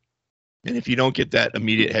 And if you don't get that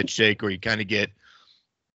immediate head shake, or you kind of get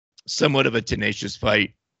somewhat of a tenacious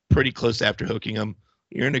fight pretty close after hooking them,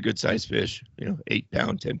 you're in a good size fish, 8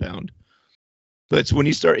 pound, 10 pound. But it's when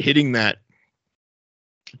you start hitting that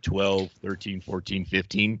 12, 13, 14,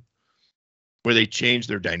 15, where they change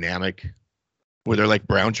their dynamic, where they're like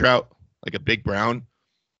brown trout, like a big brown,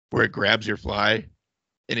 where it grabs your fly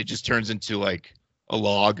and it just turns into like a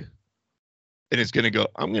log, and it's going to go,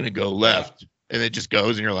 I'm going to go left. And it just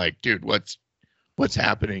goes, and you're like, dude, what's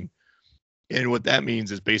happening? And what that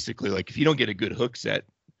means is basically like, if you don't get a good hook set,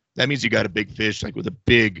 that means you got a big fish, like with a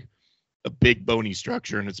big bony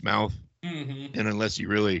structure in its mouth. Mm-hmm. And unless you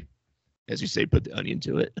really, as you say, put the onion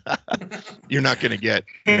to it, you're not going to get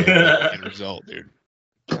a result, dude.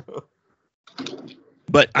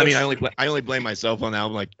 But I mean, I only blame myself on that.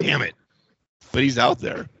 I'm like, damn it. But he's out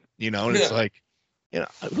there, and it's like,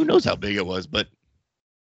 who knows how big it was, but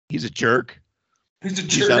he's a jerk.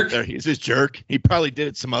 He's out there. He's a jerk. He probably did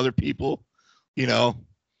it to some other people,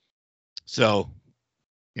 So,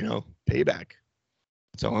 payback.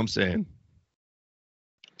 That's all I'm saying.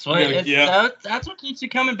 So that's what keeps you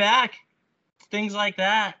coming back. Things like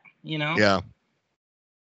that, Yeah.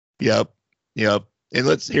 Yep. And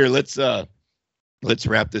let's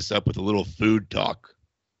wrap this up with a little food talk.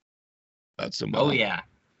 About some. Oh yeah,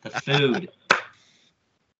 the food.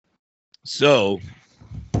 So,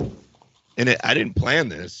 and I didn't plan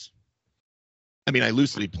this. I mean, I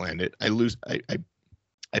loosely planned it. I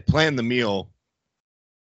planned the meal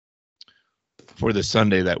for the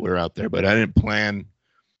Sunday that we're out there, but I didn't plan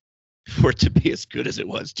for it to be as good as it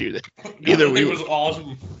was, dude. It was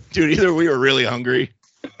awesome, dude. Either we were really hungry,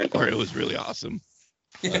 or it was really awesome.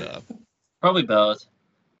 But, probably both.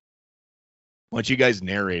 Why don't you guys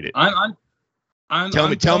narrate it?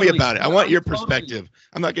 Tell me about it. I want your perspective.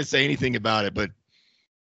 I'm not gonna say anything about it, but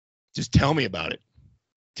just tell me about it.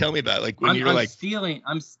 Tell me about it. Like when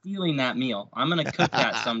I'm stealing that meal. I'm gonna cook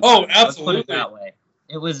that sometime. Oh, absolutely. Let's put it that way.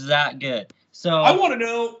 It was that good. So I want to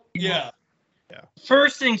know. Yeah.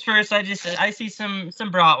 First things first, I see some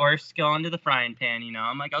bratwurst go into the frying pan.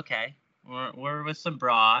 I'm like, okay, we're with some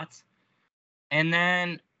brats, and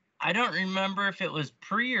then I don't remember if it was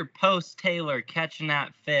pre or post Taylor catching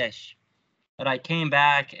that fish, but I came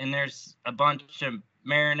back and there's a bunch of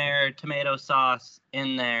marinara tomato sauce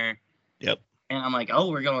in there. Yep. And I'm like,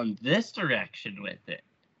 oh, we're going this direction with it.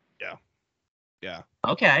 Yeah. Yeah.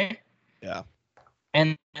 Okay. Yeah.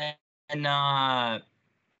 And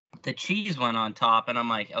the cheese went on top, and I'm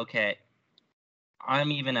like, okay,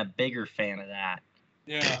 I'm even a bigger fan of that.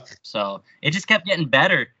 Yeah. So it just kept getting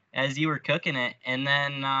better as you were cooking it, and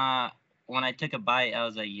then when I took a bite, I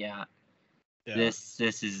was like, yeah. This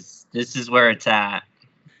is where it's at.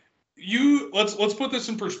 Let's put this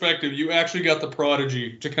in perspective. You actually got the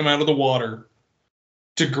prodigy to come out of the water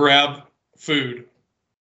to grab food.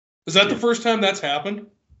 Is that the first time that's happened?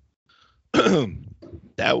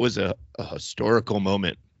 That was a historical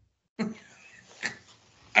moment.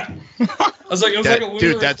 I was like a lunar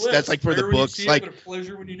dude. eclipse. That's like for the books. Like a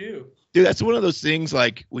pleasure when you do. Dude, that's one of those things.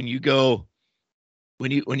 Like when you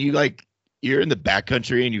like you're in the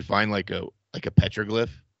backcountry and you find like a petroglyph.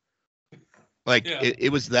 Like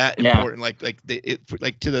it was that important. Like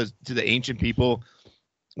to the ancient people,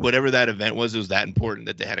 whatever that event was, it was that important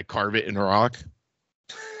that they had to carve it in a rock.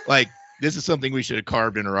 Like, this is something we should have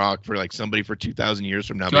carved in a rock for like somebody for 2,000 years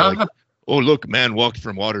from now. Be like, oh, look, man walked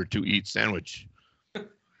from water to eat sandwich.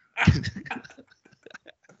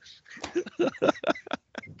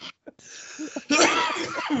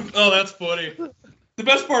 Oh, that's funny. The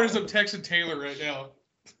best part is I'm texting Taylor right now.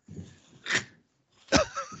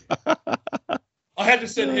 I had to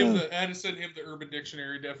send him the Urban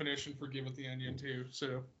Dictionary definition for "give it the onion" too.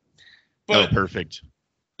 So, but perfect.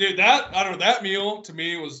 Dude, that meal to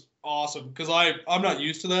me was awesome because I'm not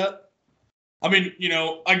used to that. I mean,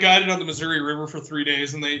 I guided on the Missouri River for 3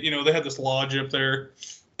 days, and they had this lodge up there,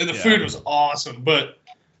 and the food was awesome. But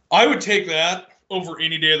I would take that over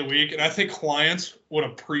any day of the week, and I think clients would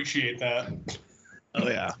appreciate that. Oh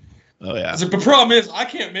yeah. The problem is I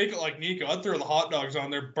can't make it like Nico. I'd throw the hot dogs on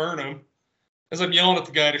there, burn them, as I'm yelling at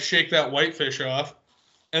the guy to shake that whitefish off,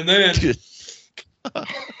 and then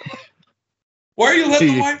why are you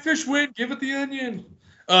letting the whitefish win? Give it the onion.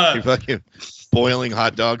 You're fucking boiling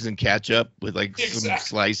hot dogs and ketchup with like some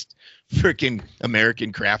sliced freaking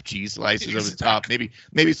American craft cheese slices over the top.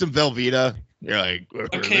 Maybe some Velveeta. You're like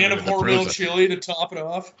a can of Hormel chili to top it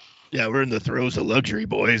off. Yeah, we're in the throes of luxury,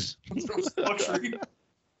 boys. Luxury.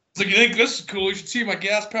 It's like, you think this is cool? You should see my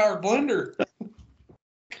gas-powered blender.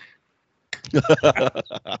 No,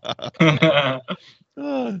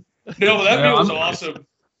 but that meal was awesome.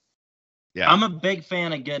 Yeah. I'm a big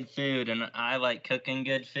fan of good food, and I like cooking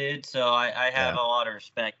good food, so I have a lot of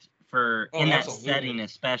respect for in that setting,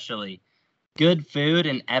 especially. Good food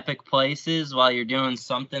in epic places while you're doing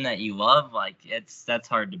something that you love, like that's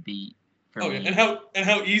hard to beat for me. And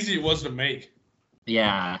how easy it was to make.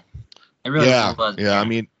 Yeah. It really was. Yeah, I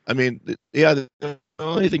mean, the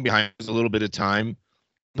only thing behind it was a little bit of time,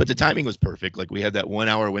 but the timing was perfect. Like, we had that 1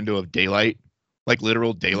 hour window of daylight, like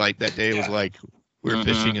literal daylight that day. It was like we were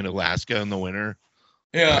fishing in Alaska in the winter.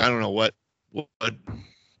 Yeah. I don't know what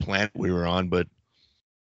planet we were on, but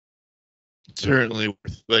certainly,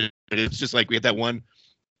 but it's just like we had that one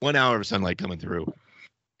hour of sunlight coming through.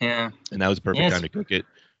 Yeah. And that was the perfect time to cook it.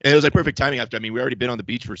 And it was like perfect timing after. I mean, we already been on the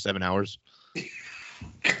beach for 7 hours.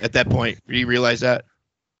 At that point, do you realize that?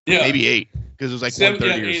 Yeah. Maybe 8, because it was like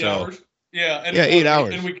 1:30 or so. Hours. Yeah. And 8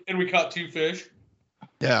 hours. And we caught 2 fish.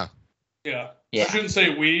 Yeah. Yeah. I shouldn't say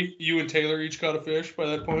we. You and Taylor each caught a fish by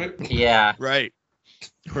that point. Yeah. Right.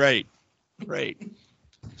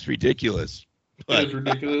 It's ridiculous. It is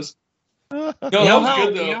ridiculous. No, that was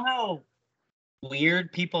good though. You know how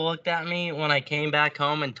weird people looked at me when I came back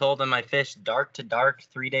home and told them I fished dark to dark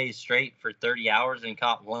 3 days straight for 30 hours and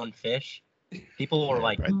caught 1 fish? People were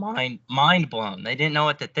like mind blown. They didn't know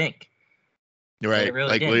what to think. Right. They really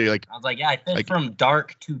like, didn't. Like, I was like, I fished from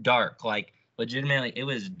dark to dark. Like, legitimately, it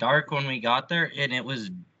was dark when we got there, and it was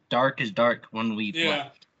dark as dark when we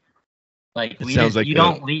left. Like, you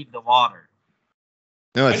don't leave the water.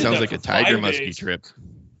 No, it sounds like a tiger muskie trip.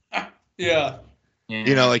 Yeah.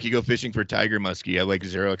 You know, like you go fishing for tiger muskie, you have like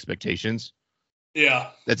 0 expectations. Yeah.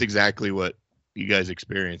 That's exactly what you guys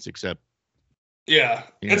experience, except. Yeah.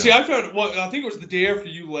 And see, I found, I think it was the day after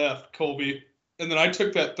you left, Colby, and then I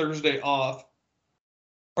took that Thursday off.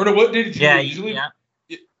 Or no, what day did you usually?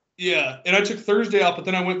 Yeah. And I took Thursday off, but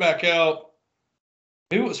then I went back out.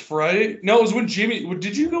 Maybe it was Friday. No, it was when Jimmy.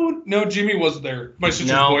 Did you go? No, Jimmy wasn't there. My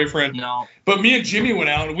sister's boyfriend. No. But me and Jimmy went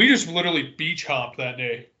out, and we just literally beach hopped that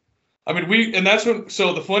day. I mean, and that's when.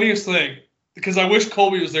 So the funniest thing, because I wish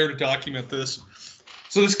Colby was there to document this.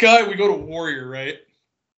 So this guy, we go to Warrior,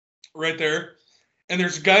 right there, and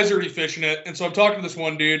there's guys already fishing it, and so I'm talking to this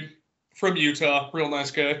one dude from Utah, real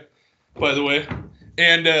nice guy, by the way,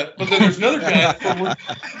 and but then there's another guy from.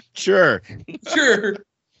 Sure.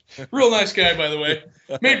 Real nice guy, by the way.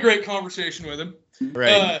 Made great conversation with him.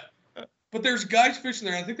 Right. But there's guys fishing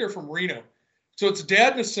there. I think they're from Reno. So it's a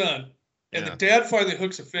dad and a son. And the dad finally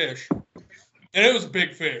hooks a fish. And it was a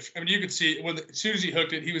big fish. I mean, you could see as soon as he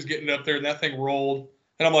hooked it, he was getting it up there and that thing rolled.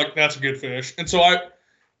 And I'm like, that's a good fish. And so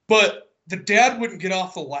but the dad wouldn't get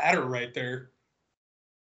off the ladder right there.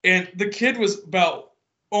 And the kid was about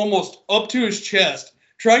almost up to his chest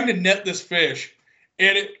trying to net this fish.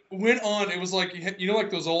 And it went on. It was like, like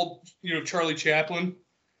those old, Charlie Chaplin.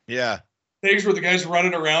 Yeah. Things where the guy's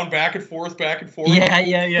running around back and forth.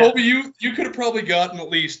 Yeah. Colby, you could have probably gotten at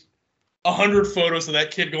least 100 photos of that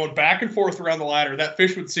kid going back and forth around the ladder. That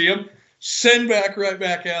fish would see him, send right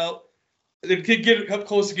back out. The kid get up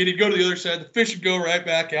close again. He'd go to the other side. The fish would go right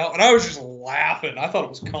back out. And I was just laughing. I thought it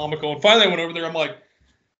was comical. And finally I went over there. I'm like,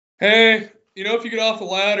 hey, if you get off the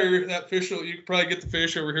ladder, that fish, you could probably get the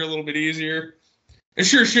fish over here a little bit easier. And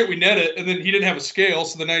sure as shit, we net it, and then he didn't have a scale,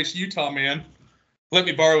 so the nice Utah man let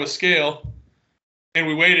me borrow a scale. and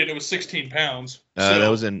we weighed it. It was 16 pounds. That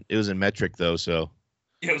was it was in metric though, so.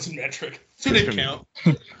 Yeah, it was in metric. So it didn't count.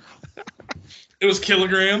 It was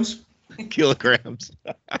kilograms. Kilograms.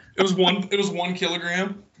 It was 1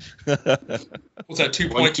 kilogram. What's that?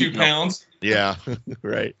 2.2 pounds. Yeah,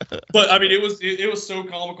 right. But I mean, it was so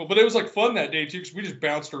comical. But it was like fun that day too, because we just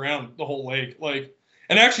bounced around the whole lake. Like,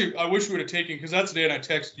 and actually, I wish we would have taken, because that's the day I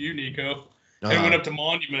texted you, Nico, and went up to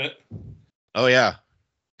Monument. Oh yeah.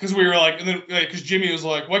 Because we were like, and then because Jimmy was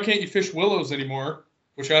like, "Why can't you fish willows anymore?"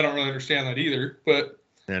 Which I don't really understand that either. But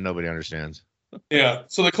yeah, nobody understands. Yeah,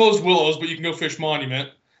 so they closed Willows, but you can go fish Monument.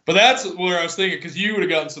 But that's where I was thinking, because you would have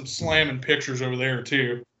gotten some slamming pictures over there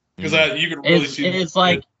too, because you could really see. It's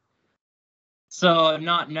like, so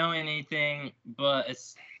not knowing anything, but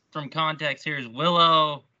it's from context here is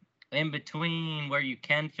Willow in between where you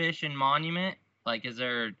can fish in Monument. Like, is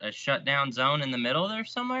there a shutdown zone in the middle there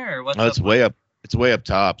somewhere, or what's? Oh, it's way up. It's way up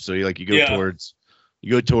top. So you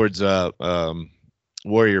go towards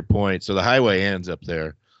Warrior Point. So the highway ends up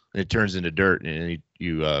there, and it turns into dirt, and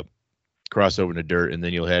you cross over into dirt, and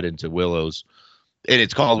then you'll head into Willows. And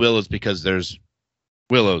it's called Willows because there's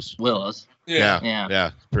willows. Willows.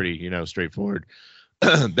 Yeah. Pretty, straightforward.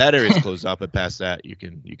 That area's closed off, but past that, you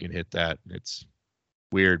can hit that. It's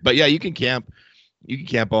weird, but yeah, you can camp. You can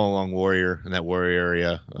camp all along Warrior in that Warrior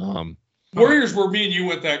area. Warriors where me and you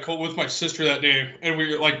went with my sister that day, and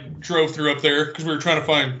we drove through up there because we were trying to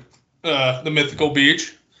find the mythical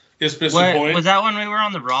beach. Isbiston Point. Was that when we were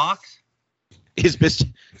on the rocks?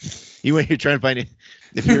 Isbiston. You're trying to find it.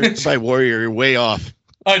 If you're by Warrior, you're way off.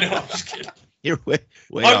 I know. I'm just kidding. You're way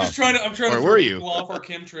I'm off. just trying to. I'm trying or to were you? pull off our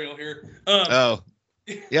chemtrail here.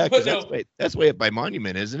 Yeah, because that's way up by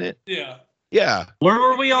Monument, isn't it? Yeah. Yeah. Where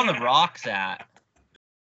were we on the rocks at?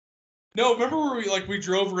 No, remember where we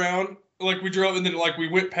drove around, and then we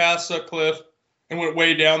went past Sutcliffe and went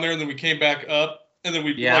way down there, and then we came back up, and then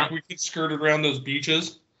we skirted around those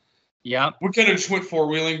beaches. Yep. We kind of just went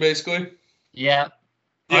four-wheeling basically. Yep.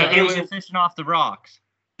 Yeah, but it was fishing off the rocks.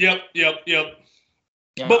 Yep. Yeah,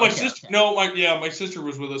 but my sister, my sister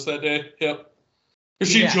was with us that day. Yep.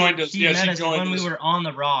 She joined us. She joined us when we were on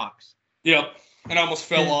the rocks. Yep. And I almost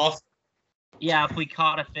fell off. Yeah, if we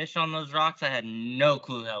caught a fish on those rocks, I had no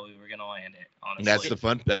clue how we were gonna land it. Honestly, that's the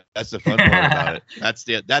fun part about it. That's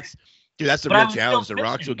the real challenge. The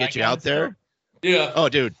rocks will get you out there. Yeah. Oh,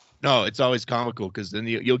 dude, no, it's always comical because then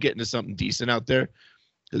you'll get into something decent out there.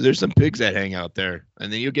 Because there's some pigs that hang out there,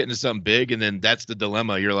 and then you'll get into something big, and then that's the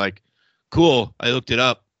dilemma. You're like, cool, I looked it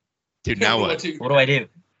up, dude. Now what? What do I do?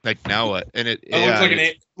 Like now what? And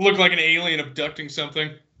looked like an alien abducting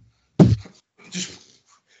something. Just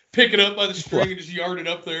pick it up by the string and just yard it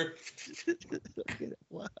up there.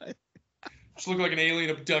 What? Just look like an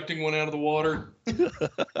alien abducting one out of the water.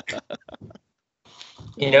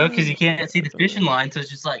 Because you can't see the fishing line, so it's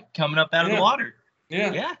just coming up out of the water.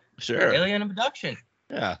 Yeah. Yeah. Sure. Alien abduction.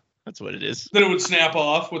 Yeah, that's what it is. Then it would snap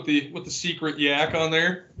off with the secret yak on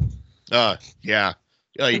there. Yeah.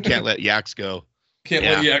 Oh, you can't let yaks go. Can't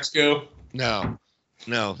let yaks go. No,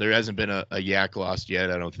 there hasn't been a yak lost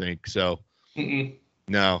yet. I don't think so. Mm-mm.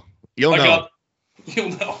 No, you'll know.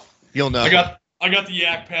 You'll know. I got the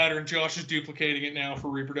yak pattern. Josh is duplicating it now for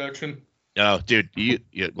reproduction. Oh, dude,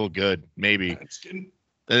 well, good, maybe.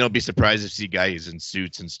 Then I'll be surprised to see guys in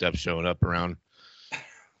suits and stuff showing up around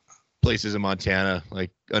places in Montana,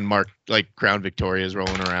 unmarked, Crown Victorias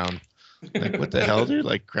rolling around. What the hell,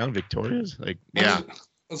 dude? Crown Victorias? Yeah. I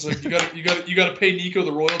was like, you got to pay Nico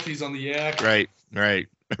the royalties on the yak. Right.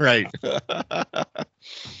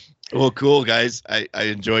 Well, cool, guys. I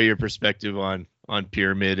enjoy your perspective on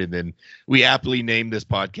Pyramid, and then we aptly named this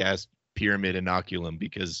podcast Pyramid Inoculum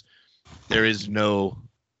because there is no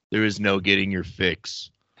getting your fix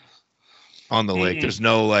on the lake. There's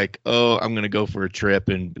no I'm gonna go for a trip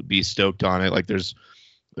and be stoked on it.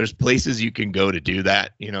 There's places you can go to do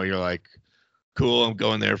that. You're like, cool, I'm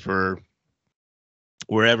going there for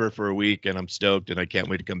wherever for a week, and I'm stoked, and I can't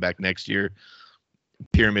wait to come back next year.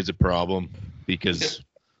 Pyramid's a problem because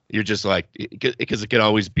you're just because it could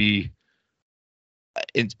always be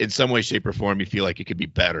in some way, shape, or form. You feel like it could be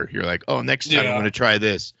better. You're like, oh, next time I'm going to try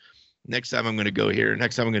this. Next time I'm going to go here.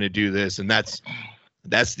 Next time I'm going to do this, and that's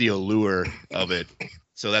the allure of it.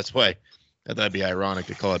 So that's why I thought it'd be ironic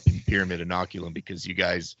to call it Pyramid Inoculum, because you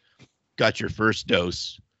guys got your first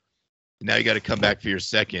dose. And now you got to come back for your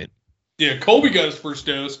second. Yeah, Colby got his first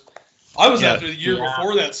dose. I was out there the year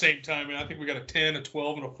before that same time, and I think we got a 10, a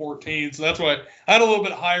 12, and a 14. So that's why I had a little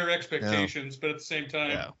bit higher expectations, but at the same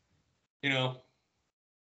time, Yeah,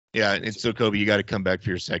 and so Kobe, you got to come back for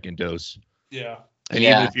your second dose. Yeah. And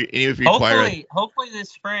even if you require, hopefully this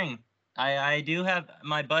spring. I do have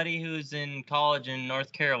my buddy who's in college in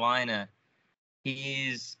North Carolina.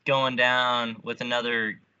 He's going down with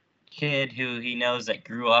another kid who he knows that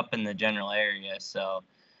grew up in the general area. So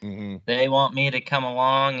they want me to come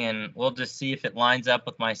along, and we'll just see if it lines up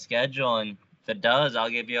with my schedule. And if it does, I'll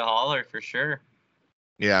give you a holler for sure.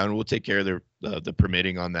 Yeah, and we'll take care of the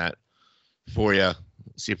permitting on that for you.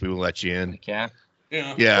 See if we will let you in. Okay.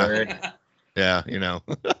 Yeah. Yeah. Word. Yeah, you know.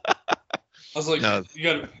 I was like, No.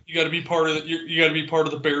 you gotta be part of you gotta be part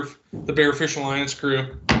of the Bear Fish Alliance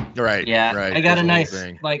crew. Right. Yeah. Right. I got That's a the whole nice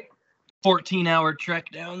thing. 14-hour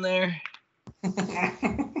trek down there.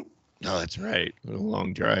 No, that's right. A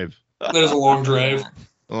long drive. That is a long drive. Yeah.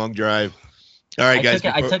 A long drive. All right, guys.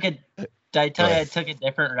 Did I Go tell you I ahead. took a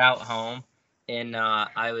different route home, and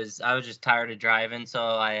I was just tired of driving, so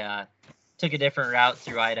I took a different route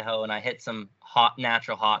through Idaho, and I hit some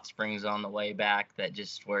natural hot springs on the way back that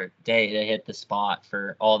just were they hit the spot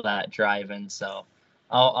for all that driving. So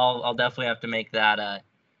I'll definitely have to make that a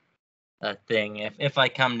thing. If I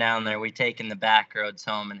come down there, we taking the back roads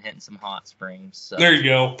home and hitting some hot springs. So There you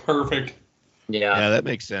go. Perfect. Yeah, that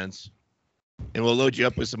makes sense. And we'll load you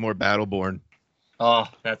up with some more Battleborn. Oh,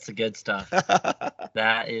 that's the good stuff.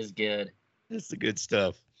 That is good. That's the good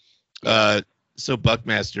stuff. So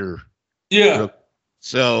Buckmaster. Yeah.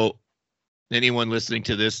 So anyone listening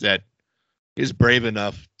to this that is brave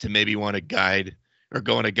enough to maybe want to guide or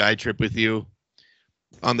go on a guide trip with you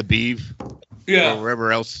on the Beeve Yeah. or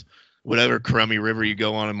wherever else, whatever crummy river you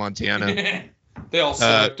go on in Montana. They all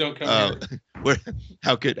suck. Don't come here.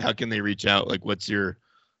 How can they reach out? Like,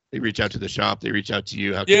 they reach out to the shop, they reach out to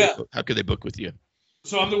you. How could they book with you?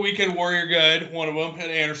 So I'm the Weekend Warrior Guide, one of them at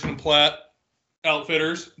Anderson and Platt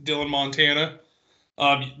Outfitters, Dillon, Montana.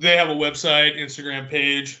 They have a website, Instagram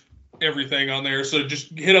page, everything on there. So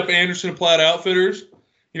just hit up Anderson and Platt Outfitters,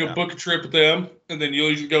 book a trip with them, and then you'll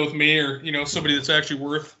usually go with me or, somebody that's actually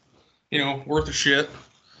worth a shit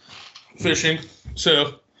fishing.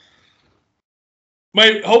 So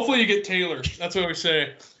hopefully you get Taylor. That's what we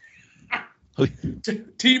say.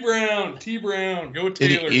 T Brown, go with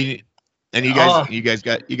Taylor. And you guys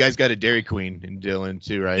got a Dairy Queen in Dillon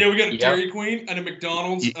too, right? Yeah, we got a Dairy Queen and a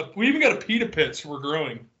McDonald's. We even got a pita pits we're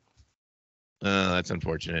growing. That's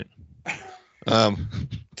unfortunate. I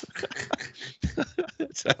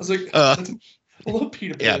was like, I love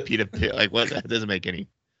pita pit. Yeah, pita pit. Like what? That doesn't make any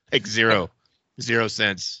zero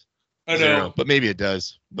cents. I know, zero. But maybe it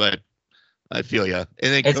does. But I feel ya.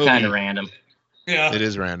 And then it's Kobe, kind of random. Yeah, it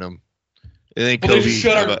is random. And then well,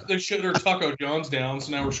 Kobe, they shut our Taco John's down,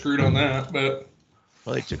 so now we're screwed on that. But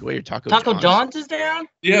well, they took away your Taco John's is down.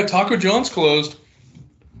 Yeah, Taco John's closed.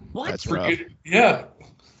 What? That's rough. Yeah,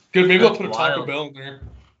 good. Maybe I'll put a That's Taco wild. Bell in there.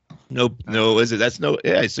 Nope. No, is it? That's no.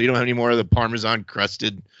 Yeah. So you don't have any more of the Parmesan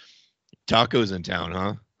crusted tacos in town,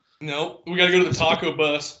 huh? No, we got to go to the Taco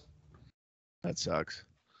Bus. That sucks.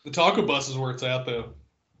 The Taco Bus is where it's at, though.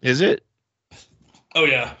 Is it? Oh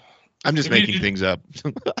yeah, I'm just If you making did- things up.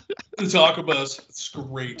 the Taco Bus. It's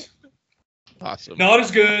great. Awesome. Not as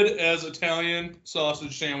good as Italian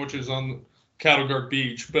sausage sandwiches on Cattle Guard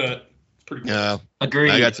Beach, but it's pretty good.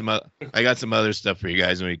 Agreed. I got some other stuff for you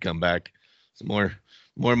guys when we come back. Some more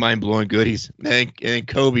mind blowing goodies. And then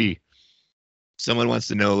Kobe, someone wants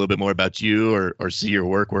to know a little bit more about you or see your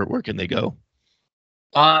work. Where can they go?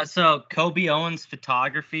 So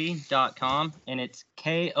KobeOwensPhotography.com, and it's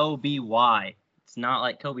Koby. It's not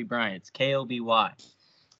like Kobe Bryant. It's Koby.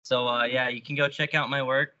 So yeah, you can go check out my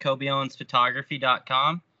work,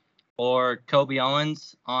 KobeOwensPhotography.com, or Kobe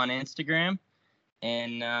Owens on Instagram.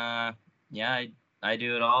 And yeah, I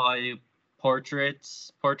do it all. I do portrait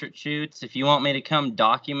shoots. If you want me to come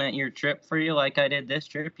document your trip for you, like I did this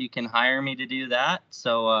trip, you can hire me to do that.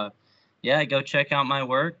 So yeah, go check out my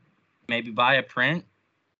work. Maybe buy a print.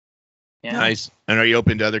 Yeah. Nice. And are you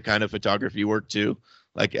open to other kind of photography work too,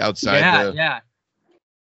 like outside? Yeah.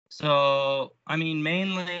 So I mean,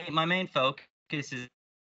 mainly my main focus is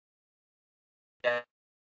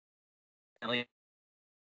definitely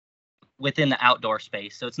within the outdoor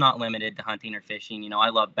space. So it's not limited to hunting or fishing. I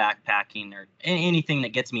love backpacking or anything that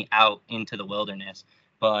gets me out into the wilderness.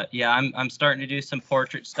 But yeah, I'm starting to do some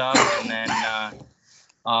portrait stuff, and then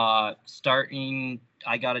I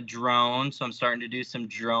got a drone, so I'm starting to do some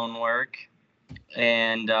drone work.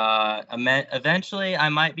 And eventually I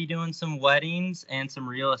might be doing some weddings and some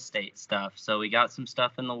real estate stuff. So we got some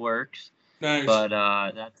stuff in the works. Nice. But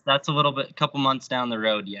that's a couple months down the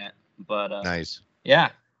road yet. But Nice. yeah.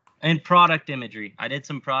 And product imagery. I did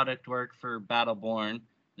some product work for Battleborn,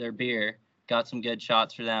 their beer. Got some good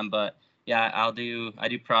shots for them. But yeah, I do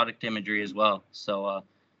product imagery as well. So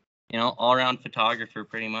all around photographer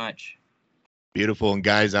pretty much. beautiful. And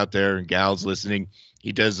guys out there and gals listening,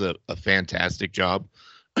 he does a fantastic job.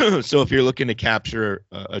 So if you're looking to capture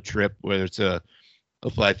a trip, whether it's a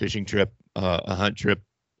fly fishing trip, a hunt trip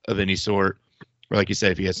of any sort, or like you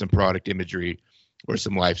said, if you have some product imagery or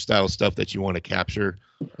some lifestyle stuff that you want to capture,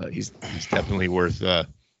 he's definitely worth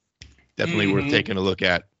taking a look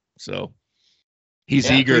at. So he's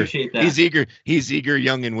eager. He's eager,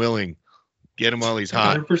 young and willing. Get him while he's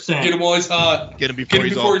hot. 100%. Get him while he's hot. Get him before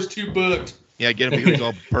he's too booked. Yeah, get him before he's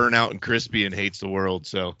all burnt out and crispy and hates the world.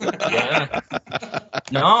 So Yeah.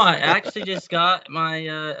 No, I actually just got my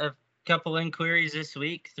a couple inquiries this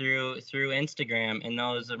week through Instagram, and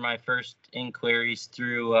those are my first inquiries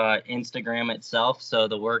through Instagram itself. So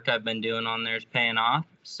the work I've been doing on there is paying off.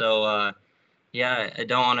 So yeah, I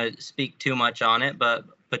don't want to speak too much on it, but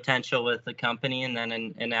potential with the company and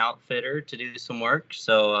then an outfitter to do some work.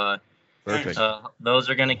 So perfect. Those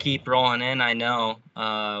are going to keep rolling in. I know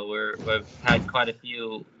we've had quite a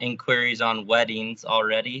few inquiries on weddings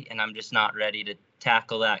already, and I'm just not ready to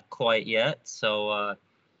tackle that quite yet. So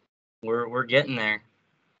we're getting there.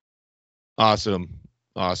 Awesome.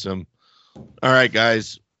 All right,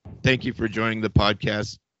 guys. Thank you for joining the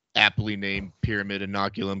podcast, aptly named Pyramid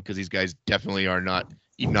Inoculum, because these guys definitely are not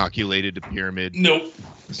inoculated to pyramid. Nope.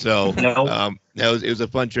 So Nope. it was a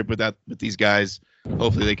fun trip with these guys.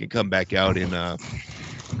 Hopefully they can come back out in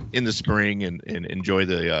the spring and enjoy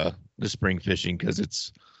the spring fishing, because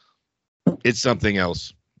it's something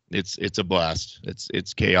else. It's a blast.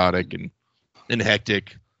 It's chaotic and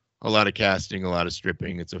hectic. A lot of casting, a lot of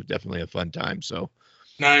stripping. It's definitely a fun time. So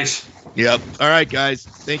Nice. yep. All right, guys.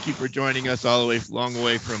 Thank you for joining us all the way long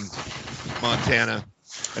way from Montana.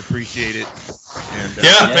 I appreciate it. And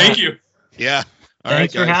Thank you. Yeah. All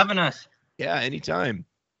Thanks right, for guys. having us. Yeah, anytime.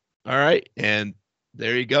 All right. And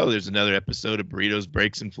there you go. There's another episode of Burritos,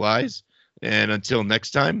 Breaks, and Flies. And until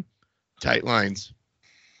next time, tight lines.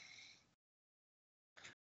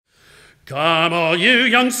 Come, all you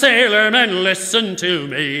young sailormen, listen to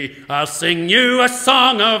me. I'll sing you a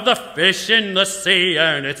song of the fish in the sea,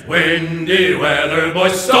 and it's windy weather,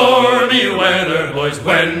 boys, stormy weather, boys.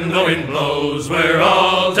 When the wind blows, we're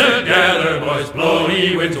all together, boys. Blow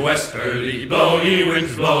ye winds westerly, blow ye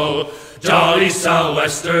winds blow. Jolly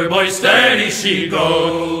sou'wester, boy, steady she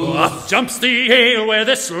go. Up jumps the ale with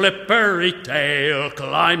a slippery tail,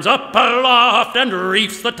 climbs up aloft and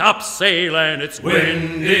reefs the topsail, and it's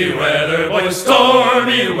windy weather, boys,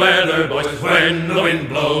 stormy weather, boys. When the wind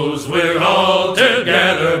blows, we're all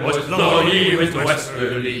together, boys. Blow ye winds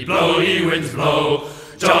westerly, blow ye winds blow.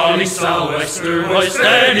 Jolly sou'wester, boy,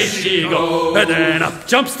 steady she go. And then up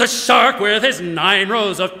jumps the shark with his 9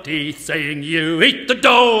 rows of teeth, saying, you eat the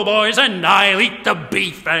dough, boys, and I'll eat the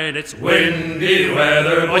beef. And it's windy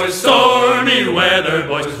weather, boys, stormy weather,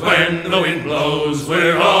 boys. When the wind blows,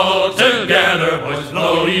 we're all together, boys.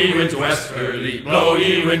 Blow ye winds westerly, blow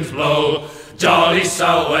ye winds blow. Jolly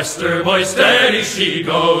sou'wester, boy, steady she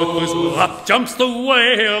goes. Up jumps the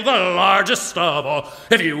whale, the largest of all.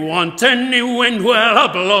 If you want any wind, well, I'll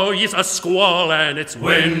blow ye a squall. And it's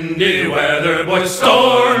windy weather, boys,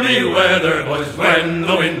 stormy weather, boys. When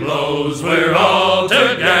the wind blows, we're all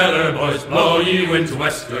together, boys. Blow ye winds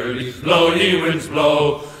westerly, blow ye winds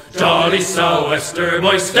blow. Jolly sou'wester,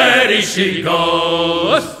 boy, steady she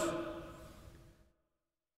goes.